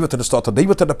 ദൈവത്തിൻ്റെ സ്തോത്രം.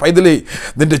 ദൈവത്തിൻ്റെ പൈതലേ,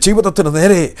 നിന്റെ ജീവിതത്തിന്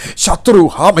നേരെ ശത്രു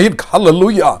ആമേൻ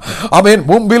ഹല്ലേലൂയ ആമേൻ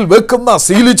മുമ്പിൽ വെക്കുന്ന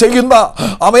സീല് ചെയ്യുന്ന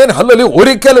ആമേൻ ഹല്ലേലൂയ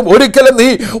ഒരിക്കലും നീ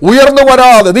ഉയർന്നു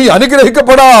വരാതെ, നീ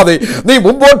അനുഗ്രഹിക്കപ്പെടാതെ, നീ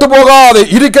മുമ്പോട്ട് പോകാതെ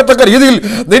ഇരിക്കത്തക്ക രീതിയിൽ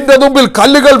നിന്റെ മുമ്പിൽ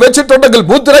കല്ലുകൾ വെച്ചിട്ടുണ്ടെങ്കിൽ,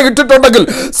 മുദ്ര ഇട്ടിട്ടുണ്ടെങ്കിൽ,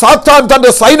 സാത്താൻ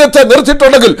തന്റെ സൈന്യത്തെ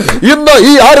നിർത്തിയിട്ടുണ്ടെങ്കിൽ, ഇന്ന്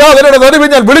ഈ ആരാധനയുടെ നടുവിൽ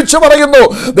ഞാൻ വിളിച്ചു പറയുന്നു,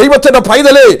 ദൈവത്തിന്റെ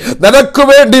പൈതലേ, നിനക്ക്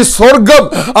വേണ്ടി സ്വർഗം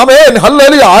ആമേൻ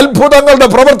ഹല്ലേലൂയ അത്ഭുതങ്ങളുടെ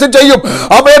പ്രവൃത്തി ചെയ്യും.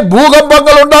 ആമേൻ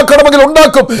ഭൂകമ്പങ്ങൾ ഉണ്ടാക്കണമെങ്കിൽ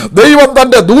ഉണ്ടാക്കും. ദൈവം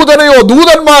തന്റെ ദൂതനെയോ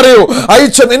ദൂതന്മാരെയോ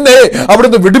അയച്ച് നിന്നെ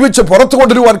അവിടുന്ന് വിടുവിച്ച് പുറത്തു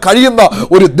കൊണ്ടുവരുവാൻ കഴിയുന്ന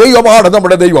ഒരു ദൈവമാണ്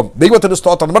നമ്മുടെ ദൈവം. ദൈവത്തിന്റെ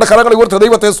സ്തോത്രം. നമ്മുടെ കരങ്ങളെ ഉയർത്തി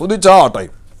ദൈവത്തെ സ്തുതിച്ചാട്ടെ.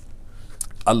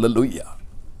 ഹല്ലേലൂയ.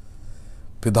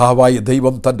 പിതാവായ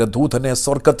ദൈവം തന്റെ ദൂതനെ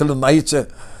സ്വർഗത്തിൽ നിന്ന് അയച്ച്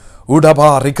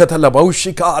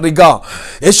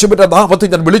യേശുവിന്റെ നാമത്തിൽ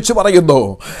ഞാൻ വിളിച്ചു പറയുന്നു,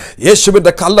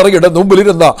 യേശുവിന്റെ കല്ലറയുടെ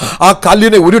മുമ്പിലിരുന്ന ആ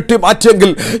കല്ലിനെ ഉരുട്ടി മാറ്റിയെങ്കിൽ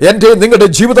എൻ്റെ നിങ്ങളുടെ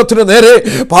ജീവിതത്തിന് നേരെ,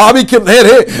 ഭാവിക്ക്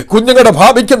നേരെ, കുഞ്ഞുങ്ങളുടെ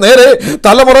ഭാവിക്ക് നേരെ,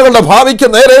 തലമുറകളുടെ ഭാവിക്ക്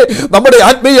നേരെ, നമ്മുടെ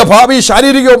ആത്മീയ ഭാവി,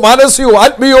 ശാരീരികവും മാനസികവും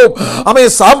ആത്മീയവും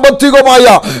സാമ്പത്തികവുമായ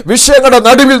വിഷയങ്ങളുടെ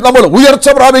നടുവിൽ നമ്മൾ ഉയർച്ച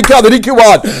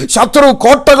പ്രാപിക്കാതിരിക്കുവാൻ ശത്രു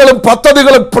കോട്ടകളും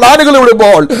പദ്ധതികളും പ്ലാനുകളും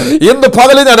ഇടുമ്പോൾ ഇന്ന്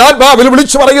പകല് ഞാൻ ആത്മാവിൽ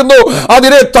വിളിച്ചു പറയുന്നു,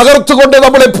 അതിനെ തകർത്തുകൊണ്ട്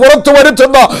നമ്മളെ പുറത്തു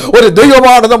വരുത്തുന്ന ഒരു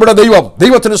ദൈവമാണ് നമ്മുടെ ദൈവം.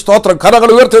 ദൈവത്തിന് സ്തോത്രം. കരങ്ങൾ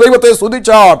ഉയർത്തി ദൈവത്തെ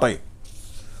സ്തുതിച്ചാട്ടെ.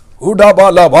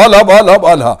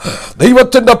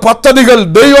 ദൈവത്തിന്റെ പദ്ധതികൾ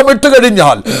ദൈവം ഇട്ട്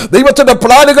കഴിഞ്ഞാൽ, ദൈവത്തിന്റെ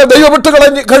പ്ലാനുകൾ ദൈവം ഇട്ട്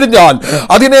കഴിഞ്ഞാൽ,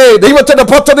 അതിനെ ദൈവത്തിന്റെ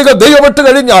പദ്ധതികൾ ദൈവം ഇട്ട്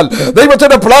കഴിഞ്ഞാൽ,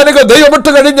 ദൈവത്തിന്റെ പ്ലാനുകൾ ദൈവം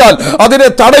ഇട്ട് കഴിഞ്ഞാൽ അതിനെ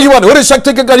തടയുവാൻ ഒരു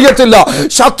ശക്തിക്കും കഴിയത്തില്ല.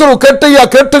 ശത്രു കെട്ടിയ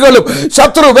കെട്ടുകളും,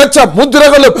 ശത്രു വെച്ച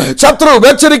മുദ്രകളും, ശത്രു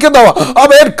വെച്ചിരിക്കുന്ന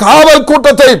അവൻ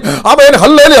കാവൽക്കൂട്ടത്തെയും, അവൻ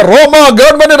ഹല്ലേലൂയ റോമ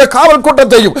ഗവൺമെന്റിന്റെ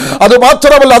കാവൽക്കൂട്ടത്തെയും, അത്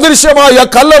മാത്രമല്ല അദൃശ്യമായ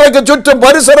കല്ലറയ്ക്ക് ചുറ്റും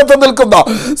പരിസരത്ത് നിൽക്കുന്ന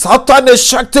സാത്താന്യ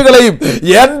ശക്തികളെയും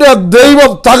എന്റെ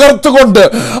ദൈവം തകർത്തുകൊണ്ട്,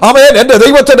 ആമേൻ, എന്റെ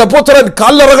ദൈവത്തിന്റെ പുത്രൻ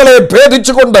കല്ലറകളെ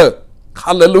ഭേദിച്ചുകൊണ്ട്,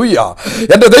 ഹല്ലേലൂയ,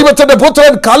 എന്റെ ദൈവത്തിന്റെ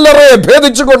പുത്രൻ കല്ലറയെ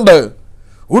ഭേദിച്ചുകൊണ്ട്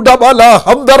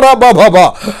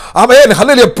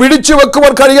പിടിച്ചു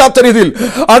വെക്കുവാൻ കഴിയാത്ത രീതിയിൽ,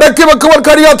 അടക്കി വെക്കുവാൻ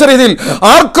കഴിയാത്ത രീതിയിൽ,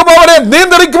 ആർക്കും അവരെ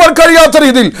നിയന്ത്രിക്കുവാൻ കഴിയാത്ത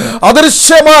രീതിയിൽ,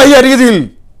 അദൃശ്യമായ രീതിയിൽ,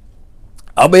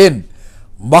 ആമേൻ,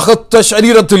 മഹത്വ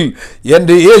ശരീരത്തിൽ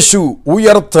എൻ്റെ യേശു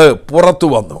ഉയർത്ത് പുറത്തു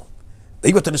വന്നു.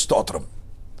 ദൈവത്തിന് സ്തോത്രം.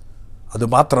 അത്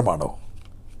മാത്രമാണോ?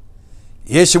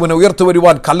 യേശുവിനെ ഉയർത്തു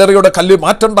വരുവാൻ കല്ലറയുടെ കല്ല്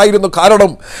മാറ്റണ്ടായിരുന്നു.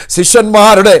 കാരണം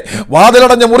ശിഷ്യന്മാരുടെ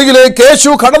വാതിലടഞ്ഞ മുറിയിലേക്ക് യേശു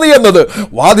കടന്നു എന്നത്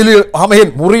വാതിലിൽ, ആമേൻ,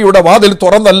 മുറിയുടെ വാതിൽ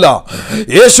തുറന്നല്ല.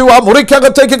 യേശു ആ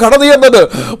മുറിക്കകത്തേക്ക് കടന്നു എന്നത്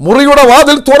മുറിയുടെ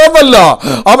വാതിൽ തുറന്നല്ല.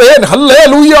 Amen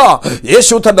hallelujah.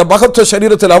 യേശു തന്റെ മഹത്വ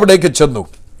ശരീരത്തിൽ അവിടേക്ക് ചെന്നു.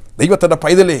 ദൈവത്തിന്റെ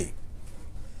പൈതലേ,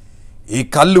 ഈ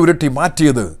കല്ലുരുട്ടി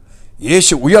മാറ്റിയത്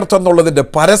യേശു ഉയർത്തെന്നുള്ളതിൻ്റെ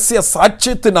പരസ്യ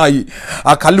സാക്ഷ്യത്തിനായി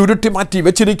ആ കല്ലുരുട്ടി മാറ്റി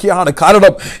വെച്ചിരിക്കുകയാണ്.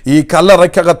 കാരണം ഈ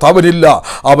കല്ലറയ്ക്കകത്ത് അവനില്ല,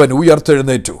 അവൻ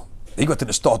ഉയർത്തെഴുന്നേറ്റു.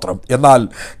 ദൈവത്തിന് സ്തോത്രം. എന്നാൽ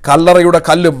കല്ലറയുടെ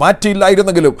കല്ല്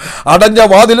മാറ്റിയില്ലായിരുന്നെങ്കിലും അടഞ്ഞ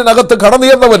വാതിലിനകത്ത് കടന്നു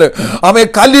എന്നവന് അവൻ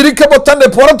കല്ലിരിക്കുമ്പോൾ തന്നെ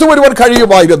പുറത്തു വരുവാൻ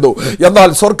കഴിയുമായിരുന്നു. എന്നാൽ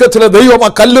സ്വർഗത്തിലെ ദൈവം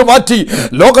ആ കല്ല് മാറ്റി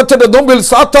ലോകത്തിന്റെ മുമ്പിൽ,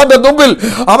 സാത്താന്റെ മുമ്പിൽ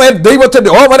അവൻ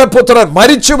ദൈവത്തിന്റെ ഓമനപുത്രൻ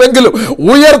മരിച്ചുവെങ്കിലും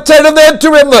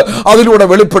ഉയർത്തെഴുന്നേറ്റുവെന്ന് അതിലൂടെ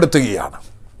വെളിപ്പെടുത്തുകയാണ്.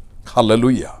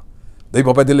 ഹല്ലേലൂയ.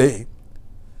 ദൈവപതിലേ,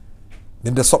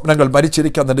 നിന്റെ സ്വപ്നങ്ങൾ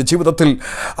മരിച്ചിരിക്കാൻ, നിന്റെ ജീവിതത്തിൽ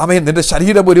ആമേൻ, നിന്റെ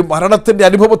ശരീരം ഒരു മരണത്തിന്റെ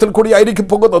അനുഭവത്തിൽ കൂടിയായിരിക്കും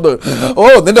പോകുന്നത്.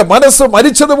 നിന്റെ മനസ്സ്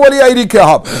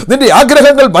മരിച്ചതുപോലെയായിരിക്കാം, നിന്റെ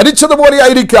ആഗ്രഹങ്ങൾ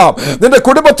മരിച്ചതുപോലെയായിരിക്കാം, നിന്റെ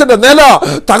കുടുംബത്തിന്റെ നില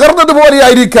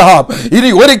തകർന്നതുപോലെയായിരിക്കാം. ഇനി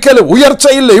ഒരിക്കലും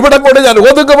ഉയർച്ചയില്ല, ഇവിടം കൊണ്ട് ഞാൻ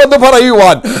ഒതുങ്ങുമെന്ന്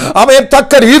പറയുവാൻ ആമേൻ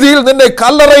തക്ക രീതിയിൽ നിന്നെ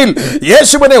കല്ലറയിൽ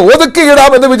യേശുവിനെ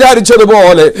ഒതുക്കിയിടാമെന്ന്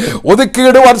വിചാരിച്ചതുപോലെ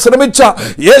ഒതുക്കിയിടുവാൻ ശ്രമിച്ച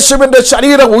യേശുവിന്റെ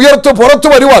ശരീരം ഉയർത്തു പുറത്തു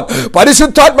വരുവാൻ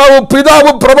പരിശുദ്ധാത്മാവും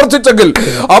പിതാവും പ്രവർത്തിച്ചെങ്കിൽ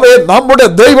അവയെ നമ്മുടെ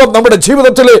ദൈവം നമ്മുടെ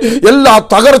ജീവിതത്തിലെ എല്ലാ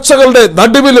തകർച്ചകളുടെ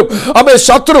നടുവിലും അവയെ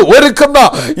ശത്രു ഒരുക്കുന്ന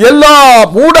എല്ലാ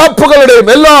മൂടാപ്പുകളുടെയും,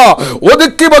 എല്ലാ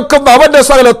ഒതുക്കി വെക്കുന്ന അവന്റെ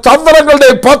സകല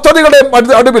തന്ത്രങ്ങളുടെയും പദ്ധതികളുടെയും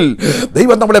നടുവിൽ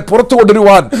ദൈവം നമ്മളെ പുറത്തു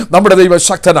കൊണ്ടുവരുവാൻ നമ്മുടെ ദൈവം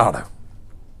ശക്തനാണ്.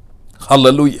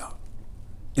 ഹല്ലേലൂയ.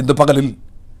 ഇന്ന് പകലിൽ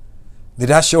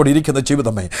നിരാശയോടെ ഇരിക്കുന്ന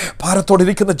ജീവിതമേ, ഭാരത്തോടെ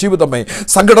ഇരിക്കുന്ന ജീവിതമേ,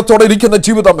 സങ്കടത്തോടെ ഇരിക്കുന്ന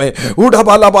ജീവിതമേ,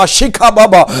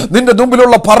 നിന്റെ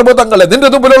മുമ്പിലുള്ള പർവ്വതങ്ങളെ, നിന്റെ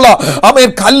മുമ്പിലുള്ള ആമേൻ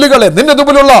കല്ലുകളെ, നിന്റെ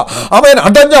മുമ്പിലുള്ള ആമേൻ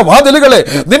അടഞ്ഞ വാതിലുകളെ,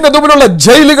 നിന്റെ മുമ്പിലുള്ള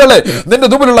ജയിലുകളെ, നിന്റെ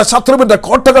മുമ്പിലുള്ള ശത്രുവിന്റെ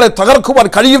കോട്ടകളെ തകർക്കുവാൻ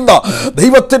കഴിയുന്ന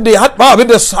ദൈവത്തിന്റെ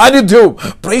ആത്മാവിന്റെ സാന്നിധ്യവും,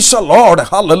 പ്രൈസ് ദി ലോർഡ്,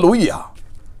 ഹല്ലേലൂയ.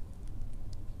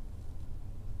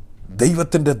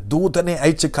 ദൈവത്തിന്റെ ദൂതനെ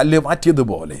അയച്ച് കല്ല്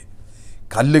മാറ്റിയതുപോലെ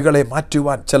കല്ലുകളെ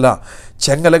മാറ്റുവാൻ, ചില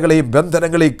ചെങ്ങലകളെയും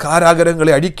ബന്ധനങ്ങളെയും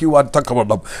കാരാഗ്രഹങ്ങളെ അഴിക്കുവാൻ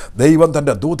തക്കവണ്ണം ദൈവം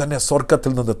തൻ്റെ ദൂതനെ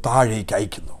സ്വർഗത്തിൽ നിന്ന് താഴേക്ക്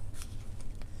അയക്കുന്നു.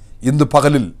 ഇന്ന്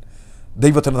പകലിൽ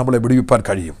ദൈവത്തിന് നമ്മളെ വിടുവിപ്പാൻ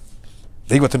കഴിയും.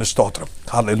 ദൈവത്തിന് സ്തോത്രം.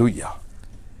 ഹല്ലേലൂയ.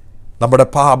 നമ്മുടെ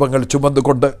പാപങ്ങൾ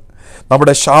ചുമന്നുകൊണ്ട്,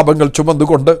 നമ്മുടെ ശാപങ്ങൾ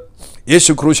ചുമന്നുകൊണ്ട്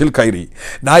യേശു ക്രൂശിൽ കയറി.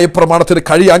 ന്യായപ്രമാണത്തിന്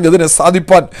കഴിയാഞ്ഞതിനെ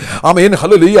സാധിപ്പാൻ ആമേൻ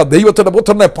ഹല്ലേലൂയ ദൈവത്തിൻ്റെ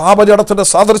പുത്രനെ പാപജടത്തിൻ്റെ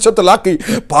സാദൃശ്യത്തിലാക്കി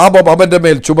പാപം അവൻ്റെ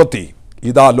മേൽ ചുമത്തി.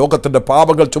 ഇതാ ലോകത്തിൻ്റെ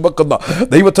പാപങ്ങൾ ചുമക്കുന്ന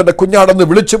ദൈവത്തിൻ്റെ കുഞ്ഞാടെന്ന്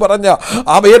വിളിച്ചു പറഞ്ഞ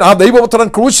ആമേൻ ആ ദൈവപുത്രൻ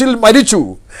ക്രൂശിൽ മരിച്ചു.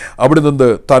 അവിടെ നിന്ന്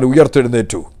താൻ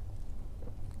ഉയർത്തെഴുന്നേറ്റു.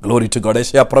 Glory to God.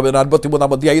 യെശയ്യാ പ്രവചനം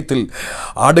 53-ാം അധ്യായത്തിൽ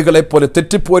ആടുകളെ പോലെ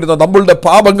തെറ്റിപ്പോരുന്ന നമ്മളുടെ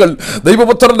പാപങ്ങൾ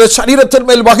ദൈവപുത്രന്റെ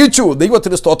ശരീരത്തിന്മേൽ വഹിച്ചു.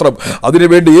 ദൈവത്തിന് സ്തോത്രം.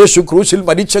 അതിനുവേണ്ടി യേശു ക്രൂശിൽ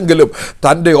മരിച്ചെങ്കിലും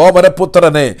തൻ്റെ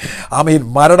ഓമനപുത്രനെ ആമേൻ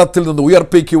മരണത്തിൽ നിന്ന്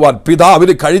ഉയർപ്പിക്കുവാൻ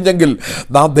പിതാവിന് കഴിഞ്ഞെങ്കിൽ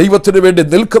നാം ദൈവത്തിന് വേണ്ടി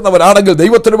നിൽക്കുന്നവരാണെങ്കിൽ,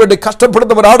 ദൈവത്തിന് വേണ്ടി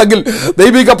കഷ്ടപ്പെടുന്നവരാണെങ്കിൽ,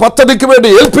 ദൈവിക പദ്ധതിക്ക്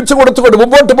വേണ്ടി ഏൽപ്പിച്ചു കൊടുത്തുകൊണ്ട്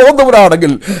മുമ്പോട്ട്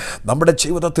പോകുന്നവരാണെങ്കിൽ നമ്മുടെ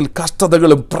ജീവിതത്തിൽ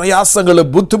കഷ്ടതകളും പ്രയാസങ്ങളും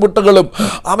ബുദ്ധിമുട്ടുകളും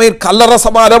ആമേൻ കല്ലറ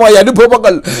സമാനമായ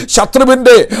അനുഭവങ്ങൾ,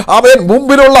 ശത്രുവിൻ്റെ ആമേൻ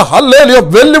മുമ്പിലുള്ള ഹല്ലേലൂയ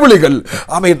വെല്ലുവിളികൾ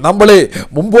ആമേൻ നമ്മളെ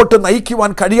മുമ്പോട്ട്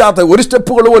നയിക്കുവാൻ കഴിയാതെ, ഒരു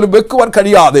സ്റ്റെപ്പുകൾ പോലും വെക്കുവാൻ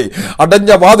കഴിയാതെ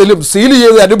അടഞ്ഞ വാതിലും സീൽ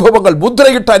ചെയ്ത അനുഭവങ്ങൾ,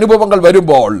 മുദ്രയിട്ട അനുഭവങ്ങൾ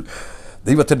വരുമ്പോൾ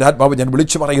ദൈവത്തിൻ്റെ ആത്മാവ് ഞാൻ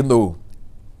വിളിച്ചു പറയുന്നു,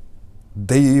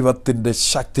 ദൈവത്തിൻ്റെ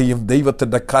ശക്തിയും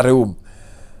ദൈവത്തിൻ്റെ കരവും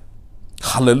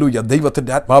ഹല്ലേലൂയ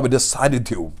ദൈവത്തിൻ്റെ ആത്മാവിൻ്റെ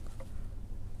സാന്നിധ്യവും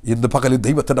ഇന്ന് പകലിൽ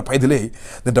ദൈവത്തിൻ്റെ പൈതലേ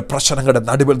നിൻ്റെ പ്രശ്നങ്ങളുടെ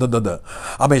നടുവിൽ നിന്ന്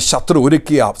ആമേൻ ശത്രു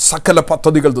ഒരുക്കിയ സകല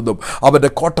പദ്ധതികളിൽ നിന്നും അവൻ്റെ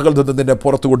കോട്ടകളിൽ നിന്നും നിന്നെ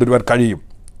പുറത്തു കൊണ്ടുവരുവാൻ കഴിയും.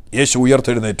 യേശു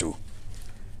ഉയർത്തെഴുന്നേറ്റു.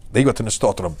 ദൈവത്തിന്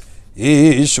സ്തോത്രം.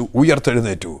 യേശു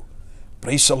ഉയർത്തെഴുന്നേറ്റു.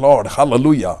 Praise the Lord.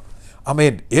 ഹല്ലേലൂയ.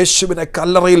 ആമേൻ. യേശുവിനെ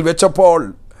കല്ലറയിൽ വെച്ചപ്പോൾ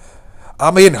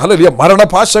ആമേൻ ഹല്ലേലൂയ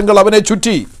മരണപാശങ്ങൾ അവനെ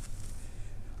ചുറ്റി.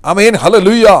 Amen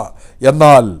hallelujah.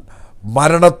 എന്നാൽ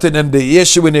മരണത്തിന് എൻ്റെ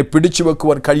യേശുവിനെ പിടിച്ചു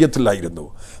വെക്കുവാൻ കഴിയത്തില്ലായിരുന്നു.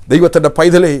 ദൈവത്തിൻ്റെ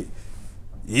പൈതലേ,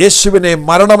 യേശുവിനെ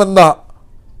മരണമെന്ന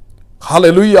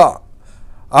ഹല്ലേലൂയ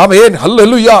ആമേൻ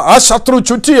ഹല്ലേലൂയ ആ ശത്രു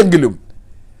ചുറ്റിയെങ്കിലും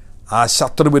ആ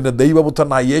ശത്രുവിന്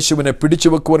ദൈവപുത്രനായ യേശുവിനെ പിടിച്ചു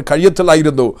വെക്കുവാൻ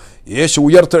കഴിയത്തില്ലായിരുന്നു. യേശു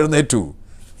ഉയർത്തെഴുന്നേറ്റു.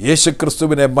 യേശു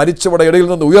ക്രിസ്തുവിനെ മരിച്ചവരുടെ ഇടയിൽ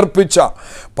നിന്ന് ഉയർപ്പിച്ച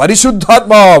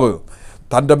പരിശുദ്ധാത്മാവ്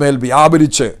തൻ്റെ മേൽ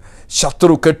വ്യാപരിച്ച്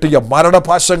ശത്രു കെട്ടിയ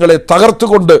മരണപാശങ്ങളെ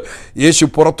തകർത്തുകൊണ്ട് യേശു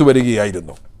പുറത്തു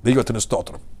വരികയായിരുന്നു. ദൈവത്തിന്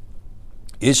സ്തോത്രം.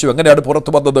 യേശു എങ്ങനെയാണ്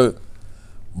പുറത്തു വന്നത്?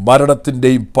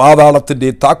 മരണത്തിൻ്റെയും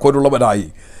പാതാളത്തിൻ്റെയും താക്കോലുള്ളവനായി.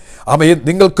 ആമേൻ.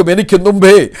 നിങ്ങൾക്കും എനിക്കും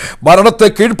മുമ്പേ മരണത്തെ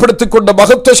കീഴ്പ്പെടുത്തിക്കൊണ്ട്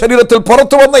മഹത്വ ശരീരത്തിൽ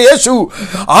പുറത്തു വന്ന യേശു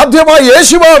ആദ്യമായി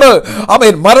യേശുവാണ്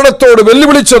ആമേൻ മരണത്തോട്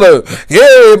വെല്ലുവിളിച്ചത്.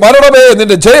 മരണമേ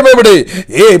നിന്റെ ജയം എവിടെ?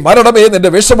 മരണമേ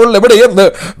നിന്റെ വിഷമുള്ള എവിടെയെന്ന്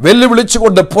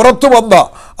വെല്ലുവിളിച്ചുകൊണ്ട് പുറത്തു വന്ന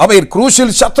ആമേൻ ക്രൂശിൽ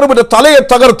ശത്രുവിന്റെ തലയെ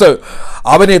തകർത്ത്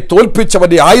അവനെ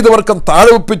തോൽപ്പിച്ചവന്റെ ആയുധവർക്കം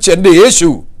താഴെപ്പിച്ച് എൻ്റെ യേശു.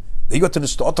 ദൈവത്തിന്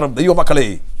സ്തോത്രം. ദൈവമക്കളെ,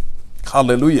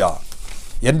 ഹല്ലേലൂയ.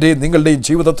 എൻ്റെ നിങ്ങളുടെയും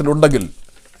ജീവിതത്തിലുണ്ടെങ്കിൽ,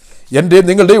 എൻ്റെ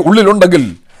നിങ്ങളുടെ ഉള്ളിലുണ്ടെങ്കിൽ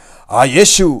ആ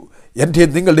യേശു എൻ്റെ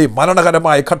നിങ്ങളുടെയും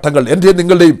മരണകരമായ ഘട്ടങ്ങൾ, എൻ്റെ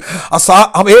നിങ്ങളുടെയും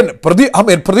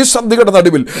പ്രതിസന്ധികളുടെ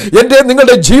നടുവിൽ, എൻ്റെ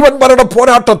നിങ്ങളുടെ ജീവൻ മരണ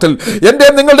പോരാട്ടത്തിൽ, എൻ്റെ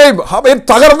നിങ്ങളുടെയും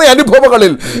തകർന്ന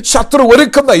അനുഭവങ്ങളിൽ ശത്രു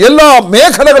ഒരുക്കുന്ന എല്ലാ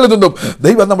മേഖലകളിൽ നിന്നും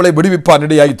ദൈവം നമ്മളെ വിടുവിപ്പാൻ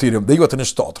ഇടയായിത്തീരും.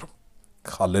 ദൈവത്തിന് സ്തോത്രം.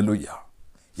 ഹല്ലേലൂയ.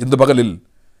 ഇന്ന് പകലിൽ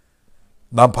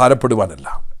നാം ഭാരപ്പെടുവാനല്ല,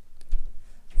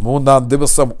 3-ാം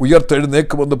ദിവസം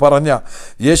ഉയർത്തെഴുന്നേക്കുമെന്ന് പറഞ്ഞ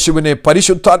യേശുവിനെ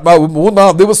പരിശുദ്ധാത്മാവ്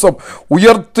 3-ാം ദിവസം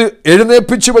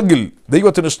എഴുന്നേൽപ്പിച്ചുവെങ്കിൽ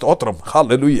ദൈവത്തിന് സ്തോത്രം.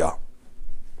 ഹല്ലേലൂയ.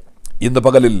 ഇന്ന്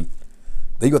പകലിൽ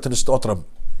ദൈവത്തിന് സ്തോത്രം.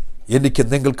 എനിക്ക്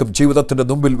നിങ്ങൾക്കും ജീവിതത്തിൻ്റെ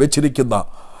മുമ്പിൽ വെച്ചിരിക്കുന്ന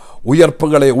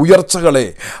ഉയർപ്പുകളെ, ഉയർച്ചകളെ,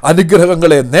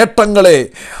 അനുഗ്രഹങ്ങളെ, നേട്ടങ്ങളെ,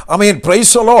 ആമേൻ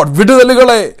പ്രൈസ് ദി ലോർഡ്,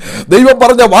 വിടുതലുകളെ, ദൈവം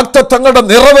പറഞ്ഞ വാഗ്ദത്തങ്ങളുടെ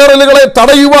നിറവേറലുകളെ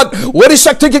തടയുവാൻ ഒരു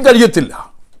ശക്തിക്കും കഴിയത്തില്ല.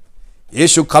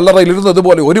 യേശു കല്ലറയിൽ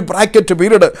ഇരുന്നതുപോലെ ഒരു ബ്രാക്കറ്റ്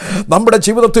പീരീഡ് നമ്മുടെ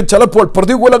ജീവിതത്തിൽ ചിലപ്പോൾ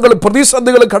പ്രതികൂലങ്ങളും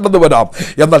പ്രതിസന്ധികളും കണ്ടെന്നു വരാം.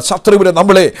 എന്നാൽ ശത്രുവിനെ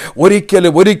നമ്മളെ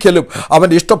ഒരിക്കലും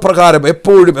അവൻ്റെ ഇഷ്ടപ്രകാരം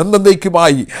എപ്പോഴും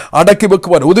എന്നേക്കുമായി അടക്കി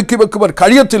വെക്കുവാൻ, ഒതുക്കി വെക്കുവാൻ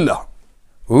കഴിയത്തില്ല.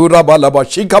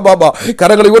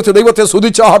 കരങ്ങളെ ഉയർത്തി ദൈവത്തെ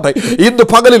സ്തുതിച്ചാട്ടെ. ഇന്ന്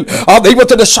പകലിൽ ആ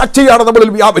ദൈവത്തിന്റെ ശക്തിയാണ്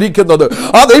നമ്മളിൽ വ്യാപരിക്കുന്നത്.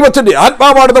 ആ ദൈവത്തിന്റെ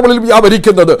ആത്മാവാണ് നമ്മളിൽ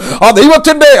വ്യാപരിക്കുന്നത്. ആ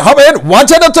ദൈവത്തിന്റെ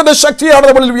വചനത്തിന്റെ ശക്തിയാണ്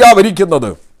നമ്മളിൽ വ്യാപരിക്കുന്നത്.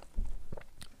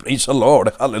 Praise the Lord.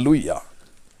 ഹല്ലേലൂയ.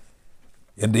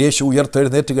 എൻ്റെ യേശു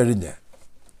ഉയർത്തെഴുന്നേറ്റ് കഴിഞ്ഞ്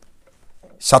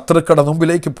ശത്രുക്കളുടെ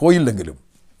മുമ്പിലേക്ക് പോയില്ലെങ്കിലും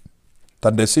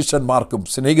തൻ്റെ ശിഷ്യന്മാർക്കും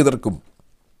സ്നേഹിതർക്കും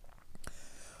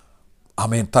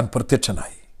ആമേൻ താൻ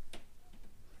പ്രത്യക്ഷനായി.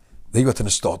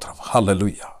 ദൈവത്തിന് സ്തോത്രം.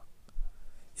 ഹല്ലേലൂയ.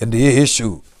 എൻ്റെ യേശു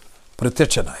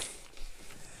പ്രത്യക്ഷനായി.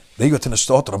 ദൈവത്തിന്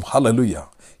സ്തോത്രം. ഹല്ലേലൂയ.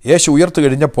 യേശു ഉയർത്തു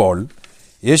കഴിഞ്ഞപ്പോൾ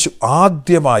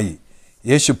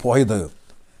യേശു പോയത്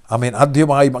ആമേൻ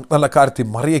ആദ്യമായി മഗ്ദലക്കാരത്തി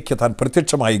മറിയയ്ക്ക് താൻ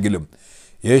പ്രത്യക്ഷമായെങ്കിലും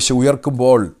യേശു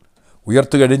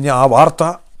ഉയർത്തു കഴിഞ്ഞ ആ വാർത്ത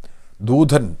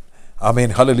ദൂതൻ amen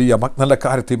hallelujah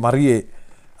മഗ്ദലക്കാരത്തി മറിയെ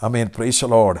amen praise the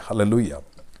Lord. Hallelujah.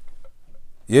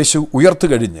 യേശു ഉയർത്തു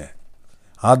കഴിഞ്ഞ്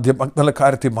ആദ്യം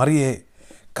മഗ്ദലക്കാരത്തി മറിയെ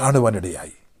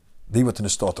കാണുവാനിടയായി. ദൈവത്തിന്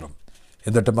സ്തോത്രം.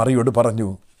 എന്നിട്ട് മറിയോട് പറഞ്ഞു,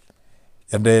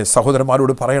 എൻ്റെ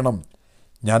സഹോദരന്മാരോട് പറയണം,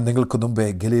 ഞാൻ നിങ്ങൾക്ക് മുമ്പേ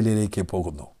ഗലീലയിലേക്ക്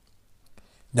പോകുന്നു.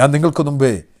 ഞാൻ നിങ്ങൾക്ക്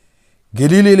മുമ്പേ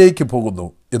ഗലീലയിലേക്ക് പോകുന്നു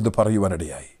എന്ന്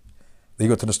പറയുവാനിടയായി.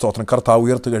 ദൈവത്തിൻ്റെ സ്തോത്രം. കർത്താവ്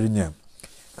ഉയർത്തു കഴിഞ്ഞ്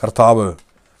കർത്താവ്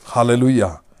ഹല്ലേലൂയ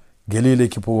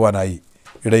ഗലീലയിലേക്ക് പോകുവാനായി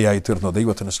ഇടയായി തീർന്നു.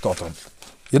 ദൈവത്തിൻ്റെ സ്തോത്രം.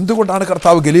 എന്തുകൊണ്ടാണ്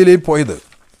കർത്താവ് ഗലീലയിൽ പോയത്?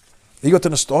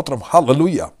 ദൈവത്തിൻ്റെ സ്തോത്രം.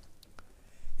 ഹല്ലേലൂയ.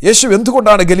 യേശു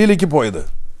എന്തുകൊണ്ടാണ് ഗലീലയിലേക്ക് പോയത്?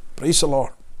 Praise the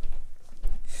Lord.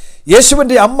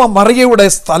 യേശുവിൻ്റെ അമ്മ മറിയയുടെ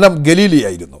സ്ഥലം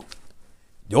ഗലീലയായിരുന്നു.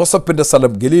 ജോസഫിൻ്റെ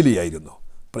സ്ഥലം ഗലീലയായിരുന്നു.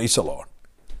 Praise the Lord.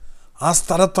 ആ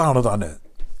സ്ഥലത്താണ് താൻ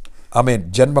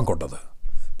ജന്മം കൊണ്ടത്.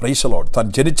 Praise the Lord. താൻ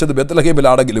ജനിച്ചത്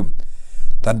ബെത്ലഹേമിലാണെങ്കിലും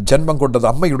താൻ ജന്മം കൊണ്ടത്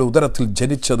അമ്മയുടെ ഉദരത്തിൽ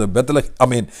ജനിച്ചത്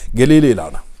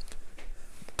ഗലീലയിലാണ്.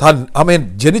 താൻ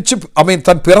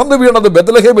താൻ പിറന്നു വീണത്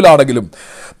ബെത്ലഹേമിലാണെങ്കിലും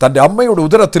തൻ്റെ അമ്മയുടെ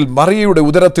ഉദരത്തിൽ, മറിയയുടെ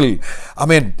ഉദരത്തിൽ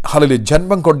ഹല്ലേലൂയ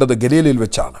ജന്മം കൊണ്ടത് ഗലീലയിൽ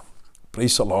വെച്ചാണ്.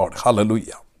 Praise the Lord.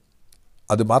 ഹല്ലേലൂയ.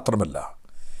 അതുമാത്രമല്ല,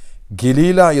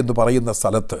 ഗലീല എന്ന് പറയുന്ന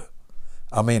സ്ഥലത്ത്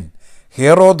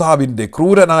ഹെരോദാവിൻ്റെ,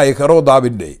 ക്രൂരനായ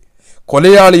ഹെരോദാവിൻ്റെ,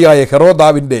 കൊലയാളിയായ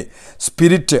ഹെരോദാവിൻ്റെ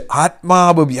സ്പിരിറ്റ്,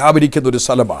 ആത്മാവ് വ്യാപരിക്കുന്ന ഒരു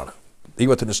സ്ഥലമാണ്.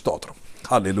 ദൈവത്തിന് സ്തോത്രം.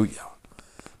 ഹല്ലേലൂയ.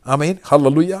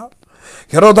 ഹല്ലേലൂയ.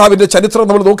 ഹെരോദാവിൻ്റെ ചരിത്രം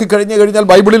നമ്മൾ നോക്കിക്കഴിഞ്ഞാൽ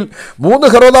ബൈബിളിൽ 3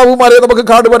 ഹെരോദാവുമാരെ നമുക്ക്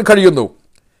കാണുവാൻ കഴിയുന്നു.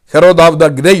 ഹെരോദാവ് ദ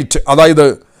ഗ്രേറ്റ്, അതായത്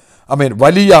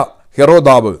വലിയ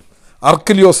ഹെരോദാവ്,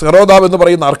 അർക്കിലിയോസ് ഹെരോദാവ് എന്ന്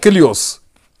പറയുന്ന അർക്കിലിയോസ്,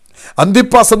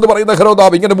 അന്തിപ്പാസ് എന്ന് പറയുന്ന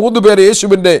ഹെരോദാവ്. ഇങ്ങനെ 3 പേര്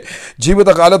യേശുവിൻ്റെ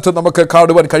ജീവിതകാലത്ത് നമുക്ക്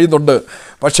കാണുവാൻ കഴിയുന്നുണ്ട്.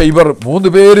 പക്ഷേ ഇവർ 3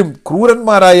 പേരും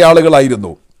ക്രൂരന്മാരായ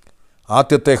ആളുകളായിരുന്നു.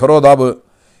 ആദ്യത്തെ ഹെരോദാവ്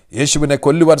യേശുവിനെ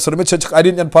കൊല്ലുവാൻ ശ്രമിച്ച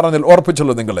കാര്യം ഞാൻ പറഞ്ഞാൽ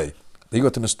ഓർപ്പിച്ചല്ലോ നിങ്ങളെ.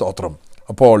 ദൈവത്തിന് സ്തോത്രം.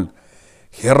 അപ്പോൾ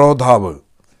ഹെരോദാവ്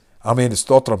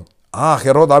സ്തോത്രം, ആ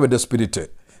ഹെരോദാവിൻ്റെ സ്പിരിറ്റ്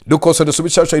ലൂക്കോസിൻ്റെ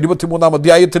സുവിശേഷം 23-ാം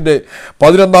അധ്യായത്തിൻ്റെ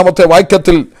 11-ാമത്തെ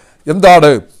വാക്യത്തിൽ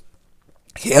എന്താണ്?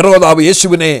 ഹെരോദാവ്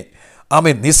യേശുവിനെ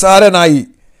നിസാരനായി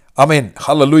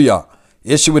ഹല്ലേലൂയ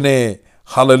യേശുവിനെ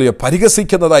ഹല്ലേലൂയ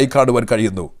പരിഹസിക്കുന്നതായി കാണുവാൻ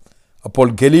കഴിയുന്നു. അപ്പോൾ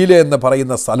ഗലീല എന്ന്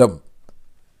പറയുന്ന സ്ഥലം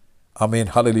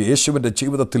ഹല്ലേലൂയ യേശുവിൻ്റെ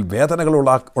ജീവിതത്തിൽ വേദനകൾ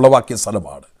ഉളവാക്കിയ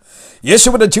സ്ഥലമാണ്.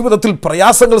 യേശുവിൻ്റെ ജീവിതത്തിൽ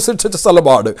പ്രയാസങ്ങൾ സൃഷ്ടിച്ച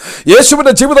സ്ഥലമാണ്.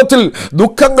 യേശുവിൻ്റെ ജീവിതത്തിൽ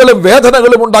ദുഃഖങ്ങളും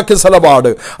വേദനകളും ഉണ്ടാക്കിയ സ്ഥലമാണ്.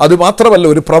 അതുമാത്രമല്ല,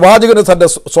 ഒരു പ്രവാചകന് തൻ്റെ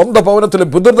സ്വന്തം ഭവനത്തിലും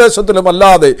പിതൃദേശത്തിലും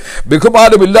അല്ലാതെ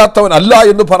ബഹുമാനമില്ലാത്തവനല്ല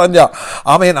എന്ന് പറഞ്ഞ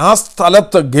ആ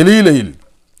സ്ഥലത്ത് ഗലീലയിൽ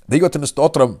ദൈവത്തിൻ്റെ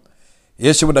സ്തോത്രം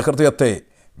യേശുവിൻ്റെ ഹൃദയത്തെ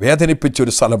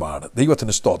വേദനിപ്പിച്ചൊരു സ്ഥലമാണ്.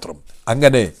 ദൈവത്തിൻ്റെ സ്തോത്രം.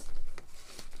 അങ്ങനെ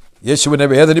യേശുവിനെ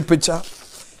വേദനിപ്പിച്ച,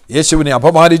 യേശുവിനെ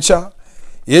അപമാനിച്ച,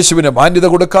 യേശുവിനെ മാന്യത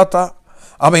കൊടുക്കാത്ത,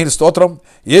 സ്തോത്രം,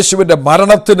 യേശുവിൻ്റെ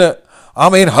മരണത്തിന്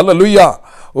ഹല്ലേലൂയ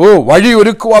വഴി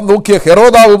ഒരുക്കുവാൻ നോക്കിയ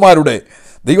ഹെരോദാവുമാരുടെ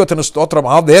ദൈവത്തിന് സ്തോത്രം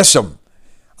ആ ദേശം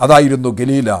അതായിരുന്നു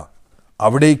ഗലീല.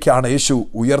 അവിടേക്കാണ് യേശു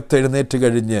ഉയർത്തെഴുന്നേറ്റ്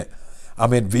കഴിഞ്ഞ്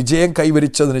വിജയം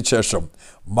കൈവരിച്ചതിന് ശേഷം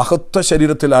മഹത്വ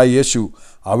ശരീരത്തിലായ യേശു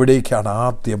അവിടേക്കാണ്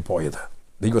ആദ്യം പോയത്.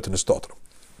 ദൈവത്തിന് സ്തോത്രം.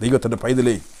 ദൈവത്തിൻ്റെ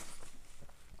പൈതലേ,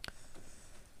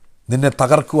 നിന്നെ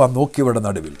തകർക്കുവാൻ നോക്കിയവരുടെ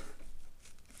നടുവിൽ,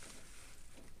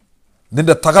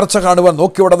 നിന്റെ തകർച്ച കാണുവാൻ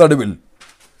നോക്കിയവരുടെ നടുവിൽ,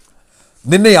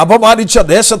 നിന്നെ അപമാനിച്ച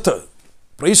ദേശത്ത്,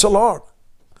 പ്രൈസ് ദി ലോർഡ്,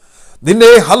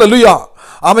 നിന്നെ ഹല്ലേലൂയ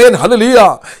ഹല്ലേലൂയ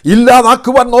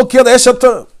ഇല്ലാതാക്കുവാൻ നോക്കിയ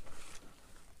ദേശത്ത്,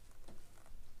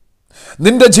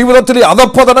 നിന്റെ ജീവിതത്തിൽ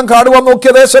അധപ്പതനം കാണുവാൻ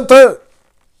നോക്കിയ ദേശത്ത്,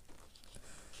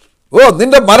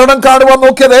 നിന്റെ മരണം കാണുവാൻ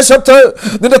നോക്കിയ ദേശത്ത്,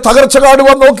 നിന്റെ തകർച്ച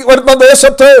കാണുവാൻ നോക്കി വരുന്ന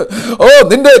ദേശത്ത്,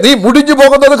 നീ മുടിഞ്ഞു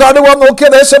പോകുന്നത് കാണുവാൻ നോക്കിയ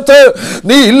ദേശത്ത്,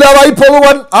 നീ ഇല്ലാതായി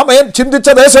പോകുവാൻ ചിന്തിച്ച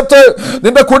ദേശത്ത്,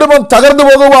 നിന്റെ കുടുംബം തകർന്നു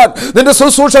പോകുവാൻ, നിന്റെ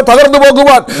ശുശ്രൂഷ തകർന്നു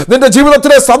പോകുവാൻ, നിന്റെ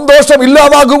ജീവിതത്തിലെ സന്തോഷം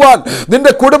ഇല്ലാതാകുവാൻ,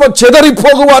 നിന്റെ കുടുംബം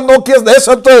ചെതറിപ്പോകുവാൻ നോക്കിയ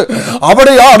ദേശത്ത്,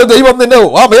 അവിടെയാണ് ദൈവം നിന്നെ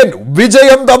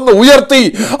വിജയം തന്ന് ഉയർത്തി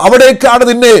അവിടേക്കാണ്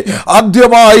നിന്നെ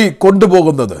ആദ്യമായി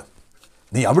കൊണ്ടുപോകുന്നത്.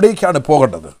 നീ അവിടേക്കാണ്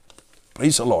പോകേണ്ടത്.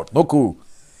 Praise the Lord. നോക്കൂ,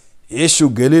 യേശു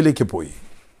ഗലീലയ്ക്ക് പോയി.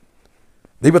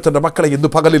 ദൈവത്തിൻ്റെ മക്കളെ, ഇന്ന്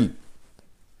പകലിൽ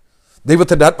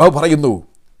ദൈവത്തിൻ്റെ ആത്മാവ് പറയുന്നു,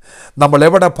 നമ്മൾ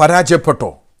എവിടെ പരാജയപ്പെട്ടോ,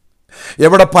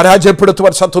 എവിടെ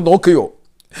പരാജയപ്പെടുത്തുവാൻ ശത്രു നോക്കിയോ,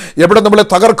 എവിടെ നമ്മളെ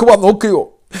തകർക്കുവാൻ നോക്കിയോ,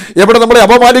 എവിടെ നമ്മളെ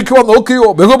അപമാനിക്കുവാൻ നോക്കിയോ,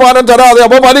 ബഹുമാനം തരാതെ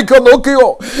അപമാനിക്കുവാൻ നോക്കിയോ,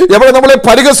 എവിടെ നമ്മളെ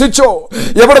പരിഹസിച്ചോ,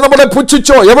 എവിടെ നമ്മളെ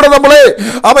പുച്ഛിച്ചോ, എവിടെ നമ്മളെ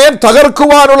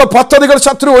തകർക്കുവാനുള്ള പദ്ധതികൾ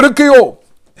ശത്രു ഒരുക്കിയോ,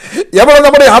 എവിടെ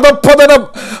നമ്മുടെ അധപ്പതനം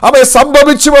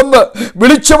സംഭവിച്ചുവെന്ന്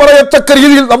വിളിച്ചു പറയത്തക്ക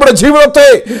രീതിയിൽ നമ്മുടെ ജീവിതത്തെ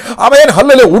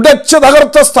ഹല്ലേലൂയ ഉടച്ചു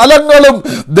തകർത്ത സ്ഥലങ്ങളും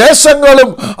ദേശങ്ങളും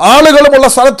ആളുകളുമുള്ള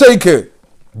സ്ഥലത്തേക്ക്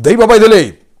ദൈവപൈതലേ,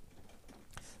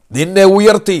 നിന്നെ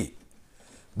ഉയർത്തി,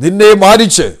 നിന്നെ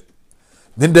മാനിച്ച്,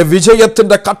 നിന്റെ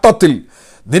വിജയത്തിൻ്റെ ഘട്ടത്തിൽ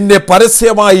നിന്നെ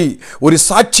പരസ്യമായി ഒരു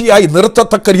സാക്ഷിയായി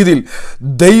നിർത്തത്തക്ക രീതിയിൽ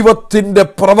ദൈവത്തിൻ്റെ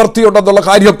പ്രവൃത്തിയുണ്ടെന്നുള്ള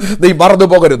കാര്യം നീ മറന്നു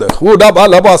പോകരുത്.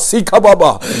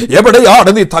 എവിടെയാണ്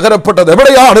നീ തകരപ്പെട്ടത്?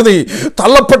 എവിടെയാണ് നീ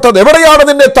തള്ളപ്പെട്ടത്? എവിടെയാണ്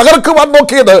നിന്നെ തകർക്കുവാൻ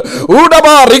നോക്കിയത്?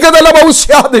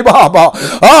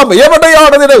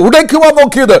 എവിടെയാണ് നിന്നെ ഉടയ്ക്കുവാൻ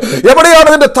നോക്കിയത്? എവിടെയാണ്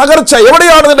നിന്റെ തകർച്ച?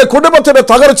 എവിടെയാണ് നിന്റെ കുടുംബത്തിന്റെ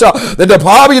തകർച്ച? നിന്റെ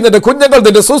ഭാവി, നിന്റെ കുഞ്ഞുങ്ങൾ,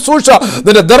 നിന്റെ ശുശ്രൂഷ,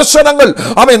 നിന്റെ ദർശനങ്ങൾ,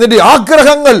 നിന്റെ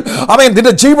ആഗ്രഹങ്ങൾ,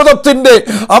 നിന്റെ ജീവിതത്തിന്റെ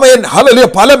ഹല്ലേലൂയ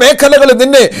പല മേഖലകളിൽ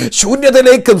നിന്നെ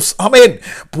ശൂന്യതയിലേക്കും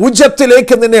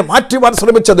പൂജ്യത്തിലേക്കും നിന്നെ മാറ്റുവാൻ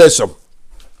ശ്രമിച്ച ദേശം.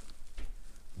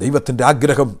 ദൈവത്തിൻ്റെ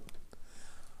ആഗ്രഹം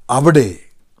അവിടെ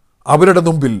അവരുടെ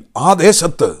മുമ്പിൽ ആ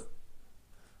ദേശത്ത്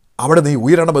അവിടെ നീ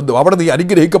ഉയരണമെന്നും അവിടെ നീ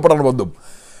അനുഗ്രഹിക്കപ്പെടണമെന്നും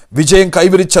വിജയം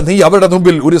കൈവരിച്ച നീ അവരുടെ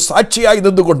മുമ്പിൽ ഒരു സാക്ഷിയായി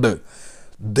നിന്നുകൊണ്ട്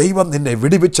ദൈവം നിന്നെ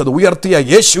വിടിവിച്ചത് ഉയർത്തിയ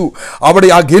യേശു അവിടെ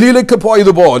ആ ഗലീലയ്ക്ക്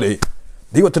പോയതുപോലെ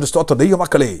ദൈവത്തിന് സ്തോത്രം.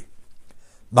 ദൈവമക്കളെ,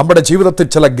 നമ്മുടെ ജീവിതത്തിൽ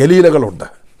ചില ഗലീലകളുണ്ട്.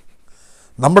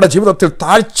 നമ്മുടെ ജീവിതത്തിൽ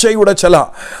താഴ്ചയുടെ ചില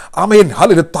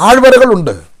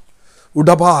താഴ്വരകളുണ്ട്.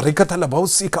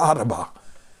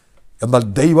 എന്നാൽ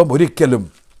ദൈവം ഒരിക്കലും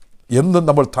എന്നും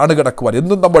നമ്മൾ താണുകിടക്കുവാൻ,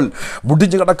 എന്നും നമ്മൾ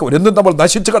മുടിഞ്ഞു കിടക്കുവാൻ, എന്നും നമ്മൾ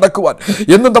നശിച്ചു കിടക്കുവാൻ,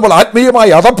 എന്നും നമ്മൾ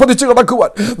ആത്മീയമായി അധപ്പതിച്ച് കിടക്കുവാൻ,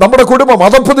 നമ്മുടെ കുടുംബം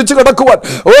അധപ്പതിച്ച് കിടക്കുവാൻ,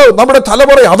 നമ്മുടെ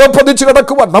തലമുറ അധപ്പതിച്ച്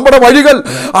കിടക്കുവാൻ, നമ്മുടെ വഴികൾ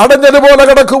അടഞ്ഞതുപോലെ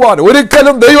കിടക്കുവാൻ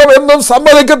ഒരിക്കലും ദൈവം എന്നും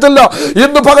സമ്മതിക്കത്തില്ല.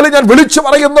 ഇന്ന് പകൽ ഞാൻ വിളിച്ചു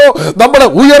പറയുന്നു, നമ്മളെ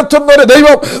ഉയർത്തുന്നൊരു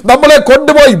ദൈവം, നമ്മളെ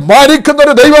കൊണ്ടുപോയി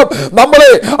മാനിക്കുന്നൊരു ദൈവം, നമ്മളെ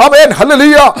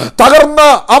ഹല്ലേലൂയ തകർന്ന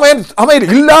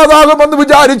ഇല്ലാതാകുമെന്ന്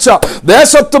വിചാരിച്ച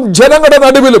ദേശത്തും ജനങ്ങളുടെ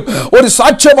നടുവിലും ഒരു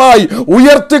സാക്ഷ്യമായി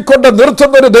ഉയർത്തിക്കൊണ്ട്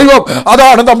നിർത്തുന്ന ഒരു ദൈവം,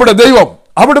 അതാണ് നമ്മുടെ ദൈവം.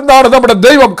 അവിടുന്നാണ് നമ്മുടെ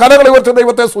ദൈവം. കരങ്ങളെ ഉയർത്തി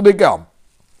ദൈവത്തെ സ്തുതിക്കാം.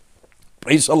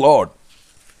 Praise the Lord.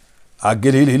 ആ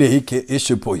ഗലീലയിലേക്ക്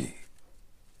യേശു പോയി.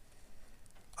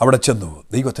 അവിടെ ചെന്നു.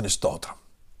 ദൈവത്തിന് സ്തോത്രം.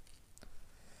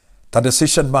 തൻ്റെ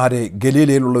ശിഷ്യന്മാരെ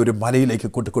ഗലീലയിലുള്ള ഒരു മലയിലേക്ക്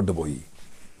കൂട്ടിക്കൊണ്ടുപോയി.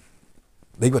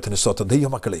 ദൈവത്തിന് സ്തോത്രം.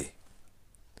 ദൈവമക്കളെ,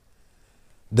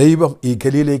 ദൈവം ഈ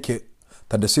ഗലീലയിലേക്ക്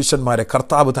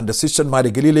കർത്താവ് തൻ്റെ ശിഷ്യന്മാരെ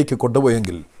ഗലീലയിലേക്ക്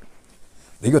കൊണ്ടുപോയെങ്കിൽ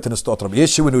ദൈവത്തിന് സ്തോത്രം.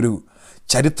 യേശുവിനൊരു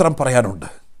ചരിത്രം പറയാനുണ്ട്.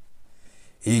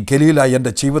 ഈ ഗലീല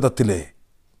എൻ്റെ ജീവിതത്തിലെ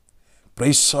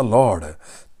പ്രൈസ് ദി ലോർഡ്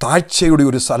താഴ്ചയുടെ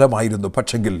ഒരു സ്ഥലമായിരുന്നു.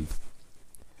 പക്ഷെങ്കിൽ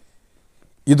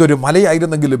ഇതൊരു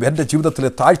മലയായിരുന്നെങ്കിലും എൻ്റെ ജീവിതത്തിലെ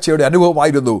താഴ്ചയുടെ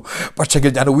അനുഭവമായിരുന്നു.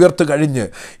 പക്ഷെങ്കിൽ ഞാൻ ഉയർത്തു കഴിഞ്ഞ്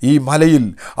ഈ മലയിൽ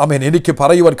എനിക്ക്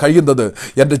പറയുവാൻ കഴിയുന്നത്,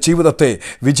 എൻ്റെ ജീവിതത്തെ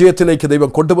വിജയത്തിലേക്ക് ദൈവം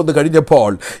കൊണ്ടുവന്ന്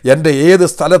കഴിഞ്ഞപ്പോൾ എൻ്റെ ഏത്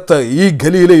സ്ഥലത്ത് ഈ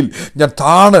ഗലീലയിൽ ഞാൻ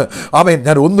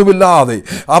ഞാൻ ഒന്നുമില്ലാതെ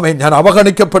ഞാൻ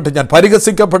അവഗണിക്കപ്പെട്ട്, ഞാൻ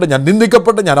പരിഹസിക്കപ്പെട്ട്, ഞാൻ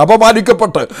നിന്ദിക്കപ്പെട്ട്, ഞാൻ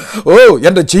അപമാനിക്കപ്പെട്ട്,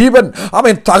 എൻ്റെ ജീവൻ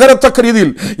തകരത്തക്ക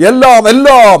രീതിയിൽ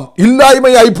എല്ലാം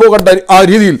ഇല്ലായ്മയായി പോകേണ്ട ആ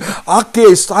രീതിയിൽ ആക്കിയ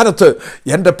സ്ഥാനത്ത്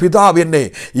എൻ്റെ പിതാവ് എന്നെ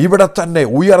ഇവിടെ തന്നെ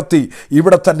ഉയർത്തി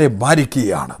ഇവിടെ തന്നെ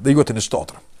മാനിക്കുകയാണ്. ദൈവത്തിന്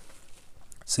സ്തോത്രം.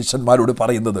 ശിഷ്യന്മാരോട്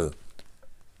പറയുന്നത്,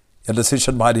 എൻ്റെ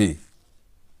ശിഷ്യന്മാരെ,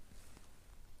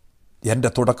 എൻ്റെ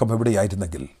തുടക്കം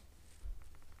എവിടെയായിരുന്നെങ്കിൽ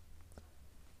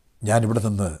ഞാനിവിടെ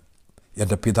നിന്ന്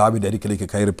എൻ്റെ പിതാവിൻ്റെ അരികിലേക്ക്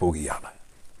കയറിപ്പോവുകയാണ്.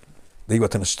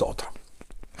 ദൈവത്തിന് സ്തോത്രം.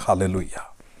 ഹല്ലേലൂയ.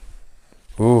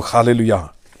 ഓ ഹല്ലേലൂയ.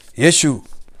 യേശു,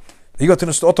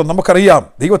 ദൈവത്തിന് സ്തോത്രം. നമുക്കറിയാം,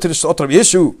 ദൈവത്തിന് സ്തോത്രം,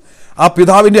 യേശു ആ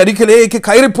പിതാവിൻ്റെ അരികിലേക്ക്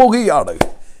കയറിപ്പോവുകയാണ്.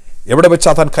 എവിടെ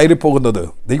വെച്ചാൽ താൻ കയറിപ്പോകുന്നത്?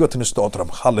 ദൈവത്തിന് സ്തോത്രം.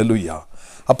 ഹല്ലേലൂയ.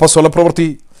 അപ്പോസ്തലപ്രവൃത്തി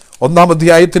 1-ാം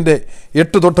അധ്യായത്തിൻ്റെ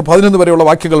 8 തൊട്ട് 11 വരെയുള്ള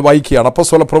വാക്യങ്ങൾ വായിക്കുകയാണ്.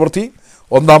 അപ്പോസ്തലപ്രവൃത്തി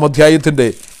 1-ാം അധ്യായത്തിൻ്റെ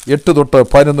 8 തൊട്ട്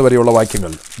 11 വരെയുള്ള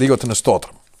വാക്യങ്ങൾ. ദൈവത്തിന്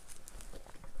സ്തോത്രം.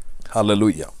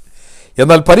 ഹല്ലേലൂയ.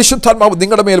 എന്നാൽ പരിശുദ്ധാത്മാവ്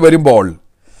നിങ്ങളുടെ മേൽ വരുമ്പോൾ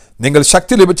നിങ്ങൾ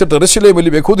ശക്തി ലഭിച്ചിട്ട്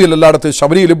യെരൂശലേമിലും യഹൂദയിൽ എല്ലായിടത്തും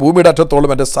ശമരിയിലും ഭൂമിയുടെ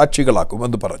അറ്റത്തോളം എൻ്റെ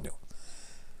സാക്ഷികളാക്കുമെന്ന് പറഞ്ഞു.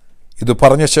 ഇത്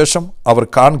പറഞ്ഞ ശേഷം അവർ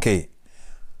കാൺകെ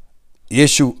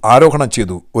യേശു ആരോഹണം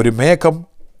ചെയ്തു. ഒരു മേഘം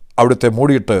അവിടുത്തെ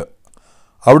മൂടിയിട്ട്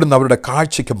അവിടുന്ന് അവരുടെ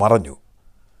കാഴ്ചയ്ക്ക് മറഞ്ഞു.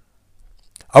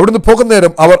 അവിടുന്ന്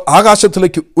പോകുന്നേരം അവർ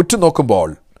ആകാശത്തിലേക്ക് ഉറ്റുനോക്കുമ്പോൾ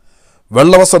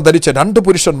വെള്ളവസ്ത്രം ധരിച്ച 2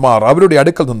 പുരുഷന്മാർ അവരുടെ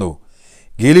അടുക്കൽ നിന്നു,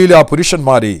 ഗലീല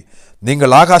പുരുഷന്മാരെ, നിങ്ങൾ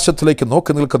ആകാശത്തിലേക്ക്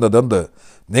നോക്കി നിൽക്കുന്നതെന്ത്?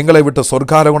 നിങ്ങളെ വിട്ട്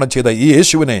സ്വർഗാരോഹണം ചെയ്ത ഈ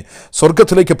യേശുവിനെ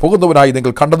സ്വർഗത്തിലേക്ക് പോകുന്നവനായി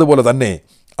നിങ്ങൾ കണ്ടതുപോലെ തന്നെ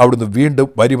അവിടുന്ന് വീണ്ടും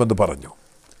വരുമെന്ന് പറഞ്ഞു.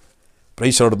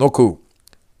 Praise the Lord. നോക്കൂ,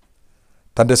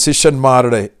 തൻ്റെ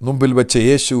ശിഷ്യന്മാരുടെ മുമ്പിൽ വെച്ച്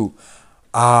യേശു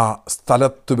ആ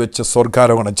സ്ഥലത്ത് വെച്ച്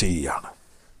സ്വർഗാരോഹണം ചെയ്യുകയാണ്.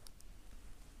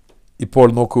 ഇപ്പോൾ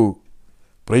നോക്കൂ,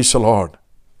 പ്രൈസ് ദി ലോർഡ്.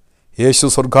 യേശു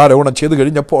സ്വർഗാരോഹണം ചെയ്തു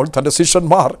കഴിഞ്ഞപ്പോൾ തൻ്റെ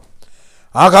ശിഷ്യന്മാർ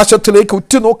ആകാശത്തിലേക്ക്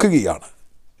ഉറ്റുനോക്കുകയാണ്.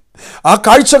 ആ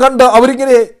കാഴ്ച കണ്ട്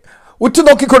അവരിങ്ങനെ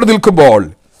ഉറ്റുനോക്കിക്കൊണ്ട് നിൽക്കുമ്പോൾ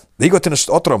ദൈവത്തിന്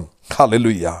സ്തോത്രം.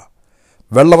 ഹല്ലേലൂയ.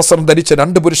 വെള്ളവസ്ത്രം ധരിച്ച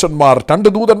 2 പുരുഷന്മാർ, 2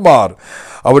 ദൂതന്മാർ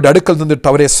അവരുടെ അടുക്കൽ നിന്നിട്ട്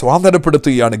അവരെ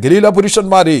സ്വാതന്ത്ര്യപ്പെടുത്തുകയാണ്. ഗലീല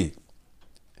പുരുഷന്മാരെ,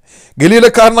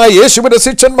 ഗലീലക്കാരനായ യേശുവിൻ്റെ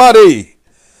ശിഷ്യന്മാരെ,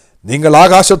 നിങ്ങൾ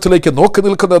ആകാശത്തിലേക്ക് നോക്കി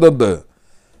നിൽക്കുന്നതെന്ത്?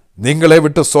 നിങ്ങളെ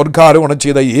വിട്ട് സ്വർഗ്ഗാരോഹണം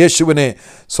ചെയ്ത യേശുവിനെ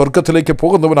സ്വർഗത്തിലേക്ക്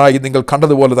പോകുന്നവനായി നിങ്ങൾ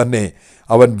കണ്ടതുപോലെ തന്നെ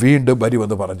അവൻ വീണ്ടും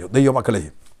വരുമെന്ന് പറഞ്ഞു. ദൈവമക്കളെ,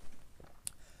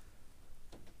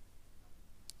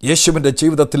 യേശുവിൻ്റെ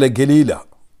ജീവിതത്തിലെ ഗലീല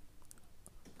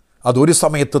അതൊരു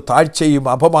സമയത്ത് താഴ്ചയും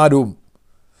അപമാനവും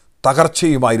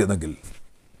തകർച്ചയുമായിരുന്നെങ്കിൽ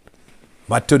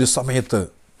മറ്റൊരു സമയത്ത്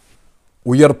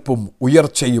ഉയർപ്പും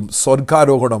ഉയർച്ചയും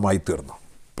സ്വർഗാരോഹണമായി തീർന്നു.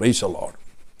 Praise the Lord.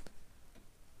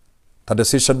 തൻ്റെ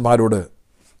ശിഷ്യന്മാരോട്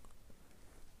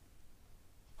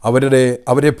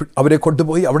അവരെ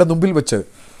കൊണ്ടുപോയി അവിടെ മുമ്പിൽ വെച്ച്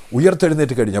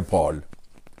ഉയർത്തെഴുന്നേറ്റ് കഴിഞ്ഞപ്പോൾ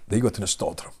ദൈവത്തിന്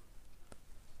സ്തോത്രം,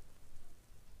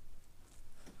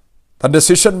 തൻ്റെ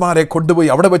ശിഷ്യന്മാരെ കൊണ്ടുപോയി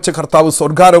അവിടെ വെച്ച് കർത്താവ്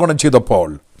സ്വർഗാരോഹണം ചെയ്തപ്പോൾ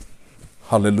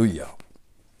ഹല്ലേലൂയ,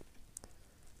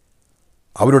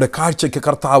 അവരുടെ കാഴ്ചയ്ക്ക്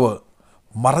കർത്താവ്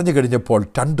മറഞ്ഞു കഴിഞ്ഞപ്പോൾ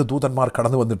 2 ദൂതന്മാർ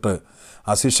കടന്നു വന്നിട്ട്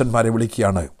ആ ശിഷ്യന്മാരെ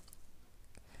വിളിക്കുകയാണ്,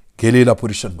 ഗലീല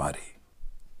പുരുഷന്മാരെ.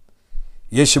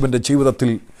 യേശുവിൻ്റെ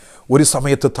ജീവിതത്തിൽ ഒരു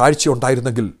സമയത്ത് താഴ്ച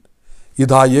ഉണ്ടായിരുന്നെങ്കിൽ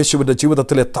ഇതാ യേശുവിൻ്റെ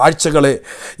ജീവിതത്തിലെ താഴ്ചകളെ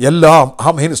എല്ലാം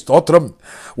ആമേൻ സ്തോത്രം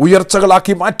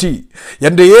ഉയർച്ചകളാക്കി മാറ്റി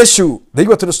എൻ്റെ യേശു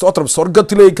ദൈവത്തിന് സ്തോത്രം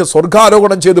സ്വർഗത്തിലേക്ക്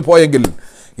സ്വർഗാരോഹണം ചെയ്തു പോയെങ്കിൽ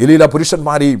ഗലീല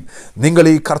പുരുഷന്മാരെയും നിങ്ങൾ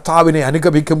ഈ കർത്താവിനെ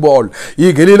അനുഗമിക്കുമ്പോൾ, ഈ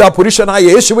ഗലീല പുരുഷനായ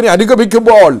യേശുവിനെ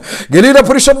അനുഗമിക്കുമ്പോൾ, ഗലീല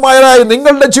പുരുഷന്മാരായ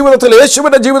നിങ്ങളുടെ ജീവിതത്തിൽ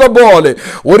യേശുവിൻ്റെ ജീവിതം പോലെ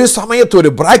ഒരു സമയത്ത്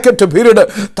ഒരു ബ്രാക്കറ്റ് പീരീഡ്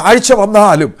താഴ്ച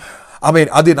വന്നാലും ആമേൻ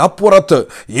അതിനപ്പുറത്ത്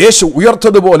യേശു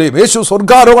ഉയർത്തതുപോലെയും യേശു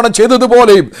സ്വർഗാരോഹണം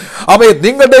ചെയ്തതുപോലെയും ആമേൻ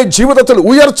നിങ്ങളുടെ ജീവിതത്തിൽ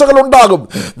ഉയർച്ചകൾ ഉണ്ടാകും.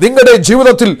 നിങ്ങളുടെ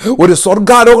ജീവിതത്തിൽ ഒരു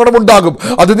സ്വർഗാരോഹണം ഉണ്ടാകും.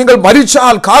 അത് നിങ്ങൾ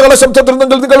മരിച്ചാൽ കാഹള ശബ്ദത്തിൽ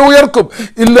നിങ്ങൾ ഉയർക്കും.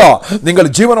 ഇല്ല, നിങ്ങൾ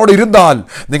ജീവനോടെ ഇരുന്നാൽ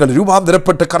നിങ്ങൾ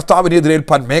രൂപാന്തരപ്പെട്ട് കർത്താവിനെ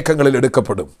എതിരേൽപ്പാൻ മേഘങ്ങളിൽ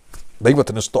എടുക്കപ്പെടും.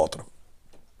 ദൈവത്തിന് സ്തോത്രം.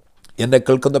 എന്നെ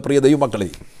കേൾക്കുന്ന പ്രിയ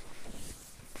ദൈവമക്കളെ,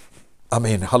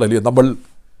 ആമേൻ ഹല്ലേലൂയ. നമ്മൾ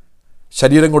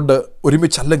ശരീരം കൊണ്ട്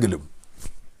ഒരുമിച്ചല്ലെങ്കിലും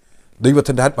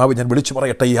ദൈവത്തിൻ്റെ ആത്മാവ് ഞാൻ വിളിച്ചു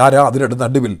പറയട്ടെ, ഈ ആരാധനയുടെ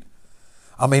നടുവിൽ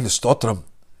ആമേൻ സ്തോത്രം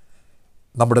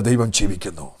നമ്മുടെ ദൈവം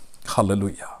ജീവിക്കുന്നു.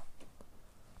 ഹല്ലേലൂയ.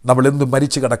 നമ്മളെന്നും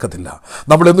മരിച്ചു കിടക്കത്തില്ല,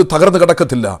 നമ്മളെന്നും തകർന്ന്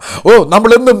കിടക്കത്തില്ല,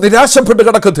 നമ്മളെന്നും നിരാശപ്പെട്ട്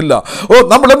കിടക്കത്തില്ല,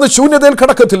 നമ്മളെന്നും ശൂന്യതയിൽ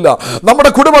കിടക്കത്തില്ല,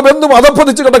 നമ്മുടെ കുടുംബം എന്നും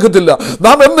അധപ്പതിച്ച് കിടക്കത്തില്ല,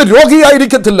 നാം എന്നും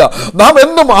രോഗിയായിരിക്കത്തില്ല, നാം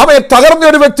എന്നും തകർന്ന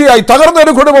ഒരു വ്യക്തിയായി, തകർന്ന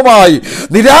ഒരു കുടുംബമായി,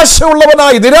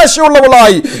 നിരാശയുള്ളവളായി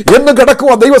എന്ന്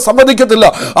കിടക്കുവാൻ ദൈവം സമ്മതിക്കത്തില്ല.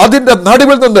 അതിൻ്റെ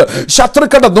നടുവിൽ നിന്ന്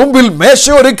ശത്രുക്കളുടെ മുമ്പിൽ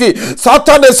മേശയൊരുക്കി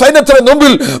സാത്താന്റെ സൈന്യത്തിന്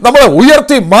മുമ്പിൽ നമ്മളെ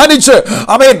ഉയർത്തി മാനിച്ച്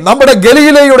നമ്മുടെ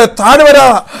ഗലീലയുടെ താഴ്വര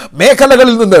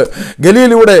മേഖലകളിൽ നിന്ന്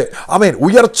ഗലീലയുടെ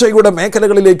ഉയർച്ചയുടെ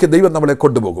മേഖലകളിലേക്ക് ദൈവം നമ്മളെ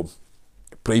കൊണ്ടുപോകും.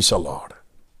 Praise the Lord.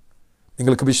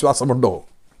 നിങ്ങൾക്ക് വിശ്വാസമുണ്ടോ?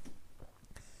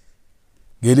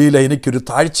 ഗലീല എനിക്കൊരു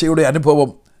താഴ്ചയുടെ അനുഭവം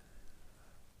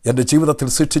എൻ്റെ ജീവിതത്തിൽ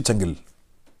സൃഷ്ടിച്ചെങ്കിൽ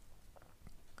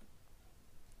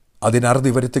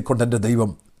അതിനറുതി വരുത്തിക്കൊണ്ട് എൻ്റെ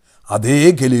ദൈവം അതേ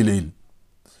ഗലീലയിൽ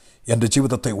എൻ്റെ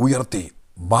ജീവിതത്തെ ഉയർത്തി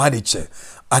മാനിച്ച്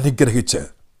അനുഗ്രഹിച്ച്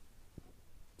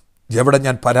എവിടെ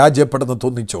ഞാൻ പരാജയപ്പെടുന്നു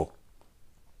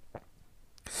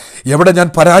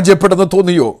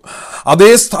തോന്നിയോ അതേ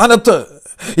സ്ഥാനത്ത്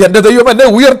എൻ്റെ ദൈവം എന്നെ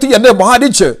ഉയർത്തി എന്നെ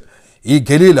മാനിച്ച് ഈ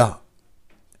ഗലീല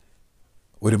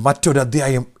മറ്റൊരു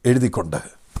അധ്യായം എഴുതിക്കൊണ്ട്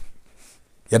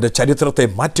എൻ്റെ ചരിത്രത്തെ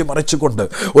മാറ്റിമറിച്ചുകൊണ്ട്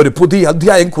ഒരു പുതിയ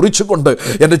അധ്യായം കുറിച്ചുകൊണ്ട്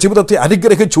എൻ്റെ ജീവിതത്തെ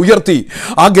അനുഗ്രഹിച്ചുയർത്തി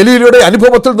ആ ഗലീലയുടെ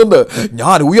അനുഭവത്തിൽ നിന്ന്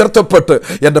ഞാൻ ഉയർത്തപ്പെട്ട്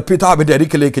എൻ്റെ പിതാവിൻ്റെ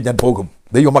അരികിലേക്ക് ഞാൻ പോകും.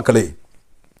 ദൈവമക്കളെ,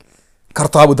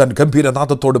 കർത്താവ് തൻ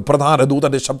ഗംഭീരനാഥത്തോടും പ്രധാന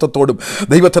ദൂതന്റെ ശബ്ദത്തോടും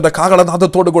ദൈവത്തിന്റെ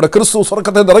കാഹളനാഥത്തോടും കൂടെ ക്രിസ്തു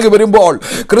സ്വർഗ്ഗത്തിൽ ഇറങ്ങി വരുമ്പോൾ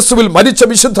ക്രിസ്തുവിൽ മരിച്ച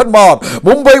വിശുദ്ധന്മാർ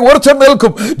മുമ്പേ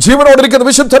ഉയർത്തെഴുന്നേൽക്കും. ജീവനോടിരിക്കുന്ന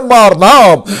വിശുദ്ധന്മാർ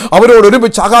നാം അവരോട്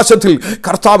ഒരുമിച്ച് ആകാശത്തിൽ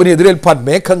കർത്താവിനെ എതിരേൽപ്പാൻ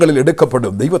മേഘങ്ങളിൽ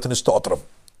എടുക്കപ്പെടും. ദൈവത്തിന് സ്തോത്രം.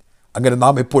 അങ്ങനെ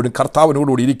നാം എപ്പോഴും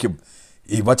കർത്താവിനോടുകൂടി ഇരിക്കും.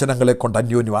 ഈ വചനങ്ങളെ കൊണ്ട്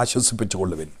അന്യോന്യം ആശ്വസിപ്പിച്ചു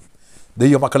കൊള്ളുവിൻ.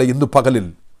 ദൈവമക്കളെ, ഇന്ന് പകലിൽ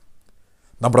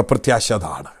നമ്മുടെ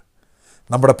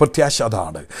പ്രത്യാശ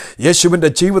അതാണ്. യേശുവിൻ്റെ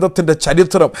ജീവിതത്തിൻ്റെ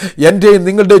ചരിത്രം എൻ്റെയും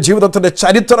നിങ്ങളുടെ ജീവിതത്തിൻ്റെ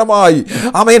ചരിത്രമായി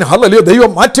ആമേൻ ഹല്ലേലൂയ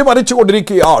ദൈവം മാറ്റിമറിച്ചു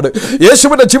കൊണ്ടിരിക്കുകയാണ്.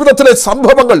 യേശുവിൻ്റെ ജീവിതത്തിലെ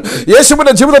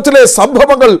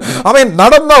സംഭവങ്ങൾ ആമേൻ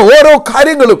നടന്ന ഓരോ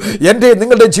കാര്യങ്ങളും എൻ്റെയും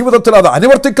നിങ്ങളുടെ ജീവിതത്തിൽ അത്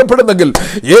അനുവർത്തിക്കപ്പെടുന്നെങ്കിൽ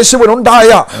യേശുവിനുണ്ടായ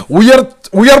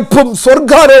ഉയർപ്പും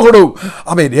സ്വർഗാരോഹണവും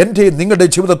ആമേൻ എൻ്റെയും നിങ്ങളുടെ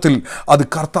ജീവിതത്തിൽ അത്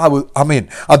കർത്താവ് ആമേൻ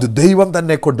അത് ദൈവം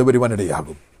തന്നെ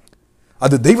കൊണ്ടുവരുവാനിടയാകും.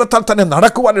 അത് ദൈവത്താൽ തന്നെ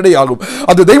നടക്കുവാനിടയാകും.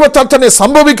 അത് ദൈവത്താൽ തന്നെ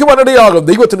സംഭവിക്കുവാനിടയാകും.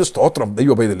 ദൈവത്തിന് സ്തോത്രം.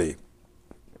 ദൈവപൈതലേ,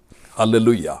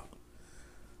 ഹല്ലേലൂയ.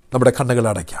 നമ്മുടെ കണ്ണുകൾ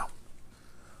അടയ്ക്കാം.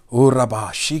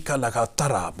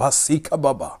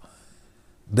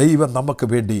 ദൈവം നമുക്ക്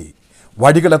വേണ്ടി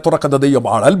വഴികളെ തുറക്കുന്ന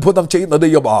ദൈവമാണ്, അത്ഭുതം ചെയ്യുന്ന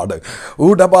ദൈവമാണ്.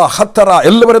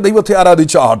 എല്ലാവരും ദൈവത്തെ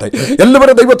ആരാധിച്ചാട്ടെ,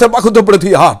 എല്ലാവരും ദൈവത്തെ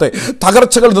മഹത്വപ്പെടുത്തിയാട്ടെ.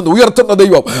 തകർച്ചകളിൽ നിന്ന് ഉയർത്തുന്ന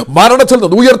ദൈവം, മരണത്തിൽ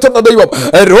നിന്ന് ഉയർത്തുന്ന ദൈവം,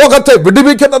 രോഗത്തെ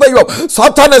വിടുവിക്കുന്ന ദൈവം,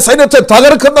 സാത്താന്റെ സൈന്യത്തെ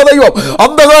തകർക്കുന്ന ദൈവം,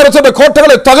 അന്ധകാരത്തിന്റെ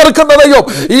കോട്ടകളെ തകർക്കുന്ന ദൈവം.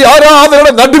 ഈ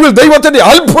ആരാധനയുടെ നടുവിൽ ദൈവത്തിന്റെ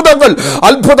അത്ഭുതങ്ങൾ,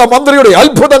 അത്ഭുത മന്ത്രിയുടെ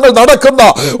അത്ഭുതങ്ങൾ നടക്കുന്ന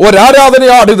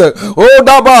ഒരാരാധനയാണിത്.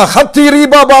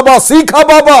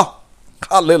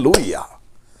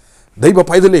 ദൈവ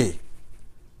പൈതലേ,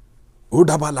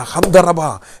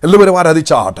 എല്ലാവരും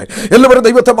ആരാധിച്ചാട്ടെ, എല്ലാവരും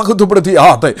ദൈവത്തെ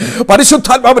മഹത്വപ്പെടുത്തിയാട്ടെ.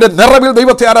 പരിശുദ്ധാത്മാവിന്റെ നിറവിൽ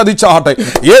ദൈവത്തെ ആരാധിച്ചാട്ടെ.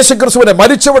 യേശുക്രിസ്തുവിനെ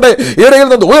മരിച്ചവരുടെ ഇടയിൽ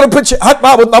നിന്ന് ഉയർപ്പിച്ച്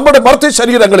ആത്മാവ് നമ്മുടെ മർത്യ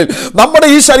ശരീരങ്ങളിൽ, നമ്മുടെ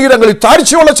ഈ ശരീരങ്ങളിൽ,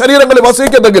 താഴ്ചയുള്ള ശരീരങ്ങളിൽ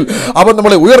വസിക്കുന്നെങ്കിൽ അവൻ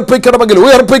നമ്മളെ ഉയർപ്പിക്കണമെങ്കിൽ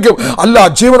ഉയർപ്പിക്കും. അല്ല,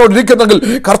 ജീവനോട് ഇരിക്കുന്നെങ്കിൽ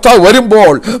കർത്താവ്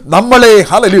വരുമ്പോൾ നമ്മളെ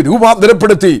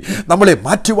രൂപാന്തരപ്പെടുത്തി നമ്മളെ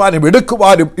മാറ്റുവാനും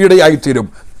എടുക്കുവാനും ഇടയായിത്തീരും.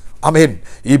 ആമേൻ.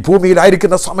 ഈ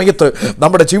ഭൂമിയിലായിരിക്കുന്ന സമയത്ത്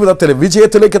നമ്മുടെ ജീവിതത്തിൽ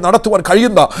വിജയത്തിലേക്ക് നടത്തുവാൻ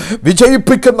കഴിയുന്ന,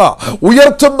 വിജയിപ്പിക്കുന്ന,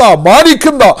 ഉയർത്തുന്ന,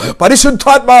 മാനിക്കുന്ന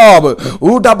പരിശുദ്ധാത്മാവ്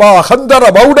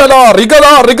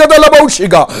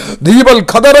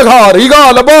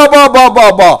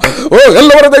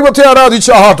എല്ലാവരും ദൈവത്തെ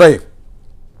ആരാധിച്ചാട്ടെ.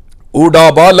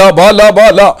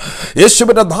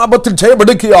 യേശുവിന്റെ നാമത്തിൽ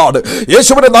ജയമെടുക്കുകയാണ്,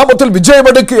 യേശുവിന്റെ നാമത്തിൽ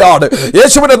വിജയമെടുക്കുകയാണ്.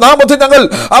 യേശുവിന്റെ നാമത്തിൽ ഞങ്ങൾ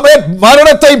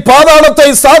മരണത്തെയും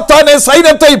പാതാളത്തെയും സാത്താനെ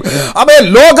സൈന്യത്തെയും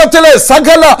ലോകത്തിലെ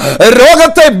സകല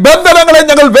രോഗത്തെയും ബന്ധനങ്ങളെ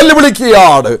ഞങ്ങൾ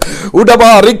വെല്ലുവിളിക്കുകയാണ്.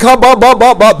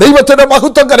 ദൈവത്തിന്റെ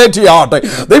മഹത്വം കരയറ്റിയാട്ടെ,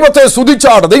 ദൈവത്തെ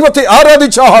സ്തുതിച്ചാട്ടെ, ദൈവത്തെ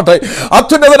ആരാധിച്ചാട്ടെ.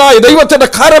 അത്യുന്നതനായ ദൈവത്തിന്റെ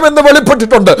കരം എന്ന്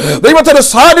വെളിപ്പെട്ടിട്ടുണ്ട്. ദൈവത്തിന്റെ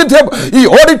സാന്നിധ്യം ഈ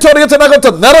ഓഡിറ്റോറിയത്തിനകത്ത്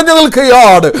നിറഞ്ഞു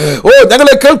നിൽക്കുകയാണ്.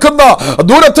 ഞങ്ങളെ കേൾക്കുന്ന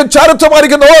ദൂരത്തിൽ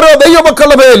ചാരത്വമായിരിക്കുന്ന ഓരോ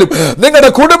ദൈവമക്കളുടെ മേലും, നിങ്ങളുടെ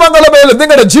കുടുംബങ്ങളുടെ മേലും,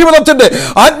 നിങ്ങളുടെ ജീവിതത്തിന്റെ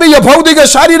ആത്മീയ, ഭൗതിക,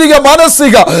 ശാരീരിക,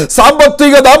 മാനസിക,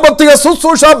 സാമ്പത്തിക, ദാമ്പത്തിക,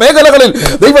 ശുശ്രൂഷ മേഖലകളിൽ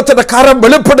ദൈവത്തിന്റെ കരം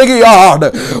വെളിപ്പെടുകയാണ്.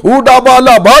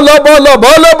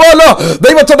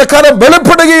 ദൈവത്തിന്റെ കരം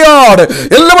വെളിപ്പെടുകയാണ്.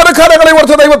 എല്ലാവരുടെ കരങ്ങളെ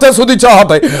ഓർത്ത് ദൈവത്തെ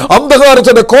സ്തുതിച്ചാട്ടെ.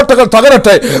 അന്ധകാരത്തിന്റെ കോട്ടകൾ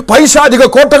തകരട്ടെ, പൈശാചിക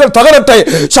കോട്ടകൾ തകരട്ടെ,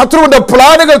 ശത്രുവിന്റെ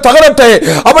പ്ലാനുകൾ തകരട്ടെ,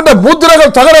 അവന്റെ മുദ്രകൾ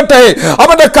തകരട്ടെ,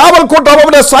 അവന്റെ കാവൽക്കൂട്ടം,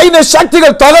 അവന്റെ സൈന്യ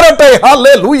ശക്തികൾ തകരട്ടെ.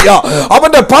 ഹല്ലേലൂയ.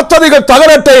 അവന്റെ പദ്ധതികൾ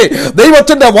തകരട്ടെ.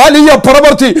 ദൈവത്തിന്റെ വലിയ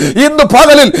പ്രവൃത്തി ഇന്ന്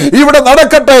പകലിൽ ഇവിടെ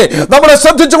നടക്കട്ടെ. നമ്മളെ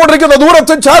ശ്രദ്ധിച്ചുകൊണ്ടിരിക്കുന്ന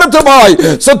ദൂരത്തും ചാരത്തുമായി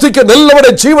ശ്രദ്ധിക്കുന്ന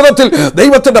എല്ലാവരുടെ ജീവിതത്തിൽ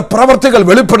ദൈവത്തിന്റെ പ്രവൃത്തികൾ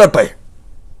വെളിപ്പെടട്ടെ.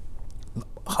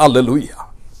 ഹല്ലേലൂയ.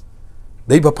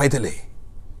 ദൈവ പൈതലേ,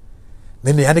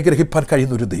 നിന്നെ അനുഗ്രഹിപ്പാൻ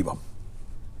കഴിയുന്ന ഒരു ദൈവം.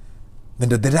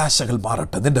 നിന്റെ നിരാശകൾ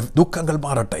മാറട്ടെ, നിന്റെ ദുഃഖങ്ങൾ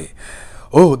മാറട്ടെ.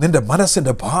 നിന്റെ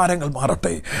മനസ്സിൻ്റെ ഭാരങ്ങൾ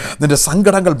മാറട്ടെ, നിന്റെ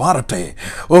സങ്കടങ്ങൾ മാറട്ടെ.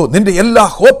 നിന്റെ എല്ലാ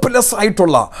ഹോപ്പ്ലെസ്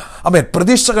ആയിട്ടുള്ള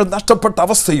പ്രതീക്ഷകൾ നഷ്ടപ്പെട്ട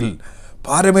അവസ്ഥയിൽ,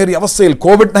 ഭാരമേറിയ അവസ്ഥയിൽ,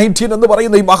 COVID-19 എന്ന്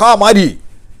പറയുന്ന ഈ മഹാമാരി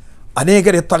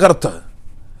അനേകരെ തകർത്ത്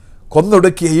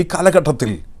കൊന്നൊടുക്കിയ ഈ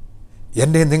കാലഘട്ടത്തിൽ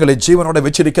എന്നെ നിങ്ങളെ ജീവനോടെ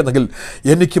വെച്ചിരിക്കുന്നെങ്കിൽ,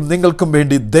 എനിക്കും നിങ്ങൾക്കും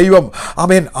വേണ്ടി ദൈവം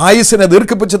ആയുസ്സിനെ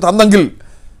ദീർഘിപ്പിച്ച് തന്നെങ്കിൽ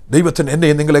ദൈവത്തിന്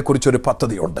എന്നെ നിങ്ങളെക്കുറിച്ചൊരു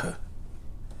പദ്ധതിയുണ്ട്.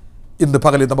 ഇന്ന്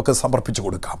പകലിൽ നമുക്ക് സമർപ്പിച്ചു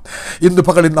കൊടുക്കാം. ഇന്ന്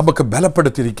പകലിൽ നമുക്ക്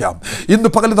ബലപ്പെടുത്തിയിരിക്കാം. ഇന്ന്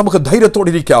പകലിൽ നമുക്ക്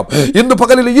ധൈര്യത്തോടിരിക്കാം. ഇന്ന്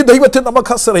പകലിൽ ഈ ദൈവത്തെ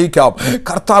നമുക്ക് ആശ്രയിക്കാം.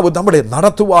 കർത്താവ് നമ്മളെ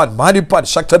നടത്തുവാൻ, മാനിപ്പാൻ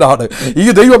ശക്തനാണ്. ഈ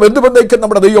ദൈവം എന്തുവന്നേക്കും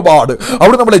നമ്മുടെ ദൈവമാണ്.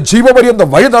 അവിടെ നമ്മളെ ജീവപര്യന്തം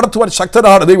വഴി നടത്തുവാൻ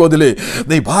ശക്തനാണ്. ദൈവത്തിലെ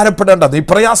നീ ഭാരപ്പെടേണ്ട, നീ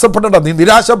പ്രയാസപ്പെടേണ്ട, നീ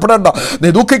നിരാശപ്പെടേണ്ട, നീ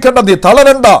ദുഃഖിക്കേണ്ട, നീ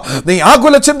തളരേണ്ട, നീ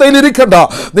ആകുല ചിന്തയിലിരിക്കേണ്ട,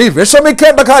 നീ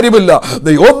വിഷമിക്കേണ്ട കാര്യമില്ല,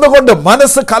 നീ ഒന്നുകൊണ്ട്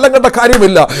മനസ്സ് കലങ്ങേണ്ട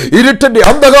കാര്യമില്ല. ഇരുട്ടിന്റെ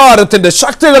അന്ധകാരത്തിന്റെ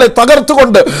ശക്തികളെ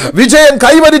തകർത്തുകൊണ്ട് വിജയം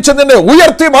കൈവരിച്ച് നിന്നെ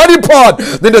ഉയർത്തി മാനിപ്പാൻ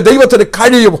നിന്റെ ദൈവത്തിന്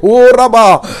കഴിയും.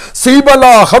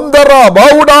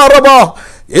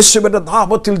 യേശുവിന്റെ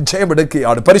നാമത്തിൽ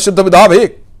ജയമെടുക്കുകയാണ്. പരിശുദ്ധ പിതാവേ,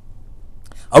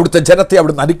 അവിടുത്തെ ജനത്തെ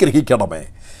അവിടുന്ന് അനുഗ്രഹിക്കണമേ.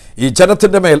 ഈ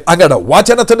ജനത്തിൻ്റെ മേൽ അങ്ങയുടെ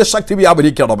വചനത്തിൻ്റെ ശക്തി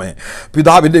വ്യാപരിക്കണമേ.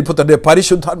 പിതാവിൻ്റെ പുത്രൻ്റെ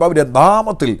പരിശുദ്ധാത്മാവിൻ്റെ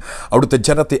നാമത്തിൽ അവിടുത്തെ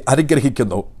ജനത്തെ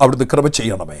അനുഗ്രഹിക്കുന്നു. അവിടുന്ന് കൃപ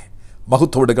ചെയ്യണമേ.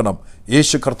 മഹത്വം എടുക്കണം.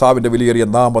 യേശു കർത്താവിൻ്റെ വിലയേറിയ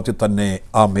നാമത്തിൽ തന്നെ.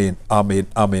 ആമേൻ, ആമേൻ,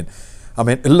 ആമേൻ,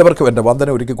 ആമേൻ. എല്ലാവർക്കും എൻ്റെ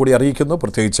വന്ദനം ഒരിക്കൽ കൂടി അറിയിക്കുന്നു.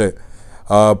 പ്രത്യേകിച്ച്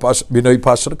ബിനോയ്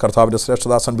പാസ്റ്റർ, കർത്താവിൻ്റെ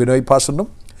ശ്രേഷ്ഠദാസൻ ബിനോയ് പാസ്റ്ററിനും,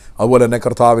 അതുപോലെ തന്നെ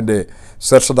കർത്താവിൻ്റെ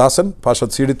ശ്രേഷ്ഠദാസൻ പാസ്റ്റർ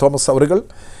സി ഡി തോമസ് അവറുകൾ,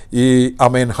 ഈ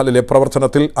അമേൻ ഹല്ലേലൂയ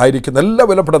പ്രവർത്തനത്തിൽ ആയിരിക്കുന്ന എല്ലാ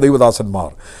വിലപ്പെട്ട ദൈവദാസന്മാർ,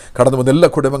 കടന്നു വന്ന എല്ലാ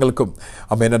കുടുംബങ്ങൾക്കും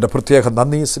അമേൻ എൻ്റെ പ്രത്യേക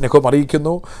നന്ദി സ്നേഹവും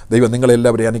അറിയിക്കുന്നു. ദൈവം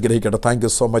നിങ്ങളെല്ലാവരെയും അനുഗ്രഹിക്കട്ടെ. Thank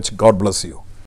you so much. God bless you.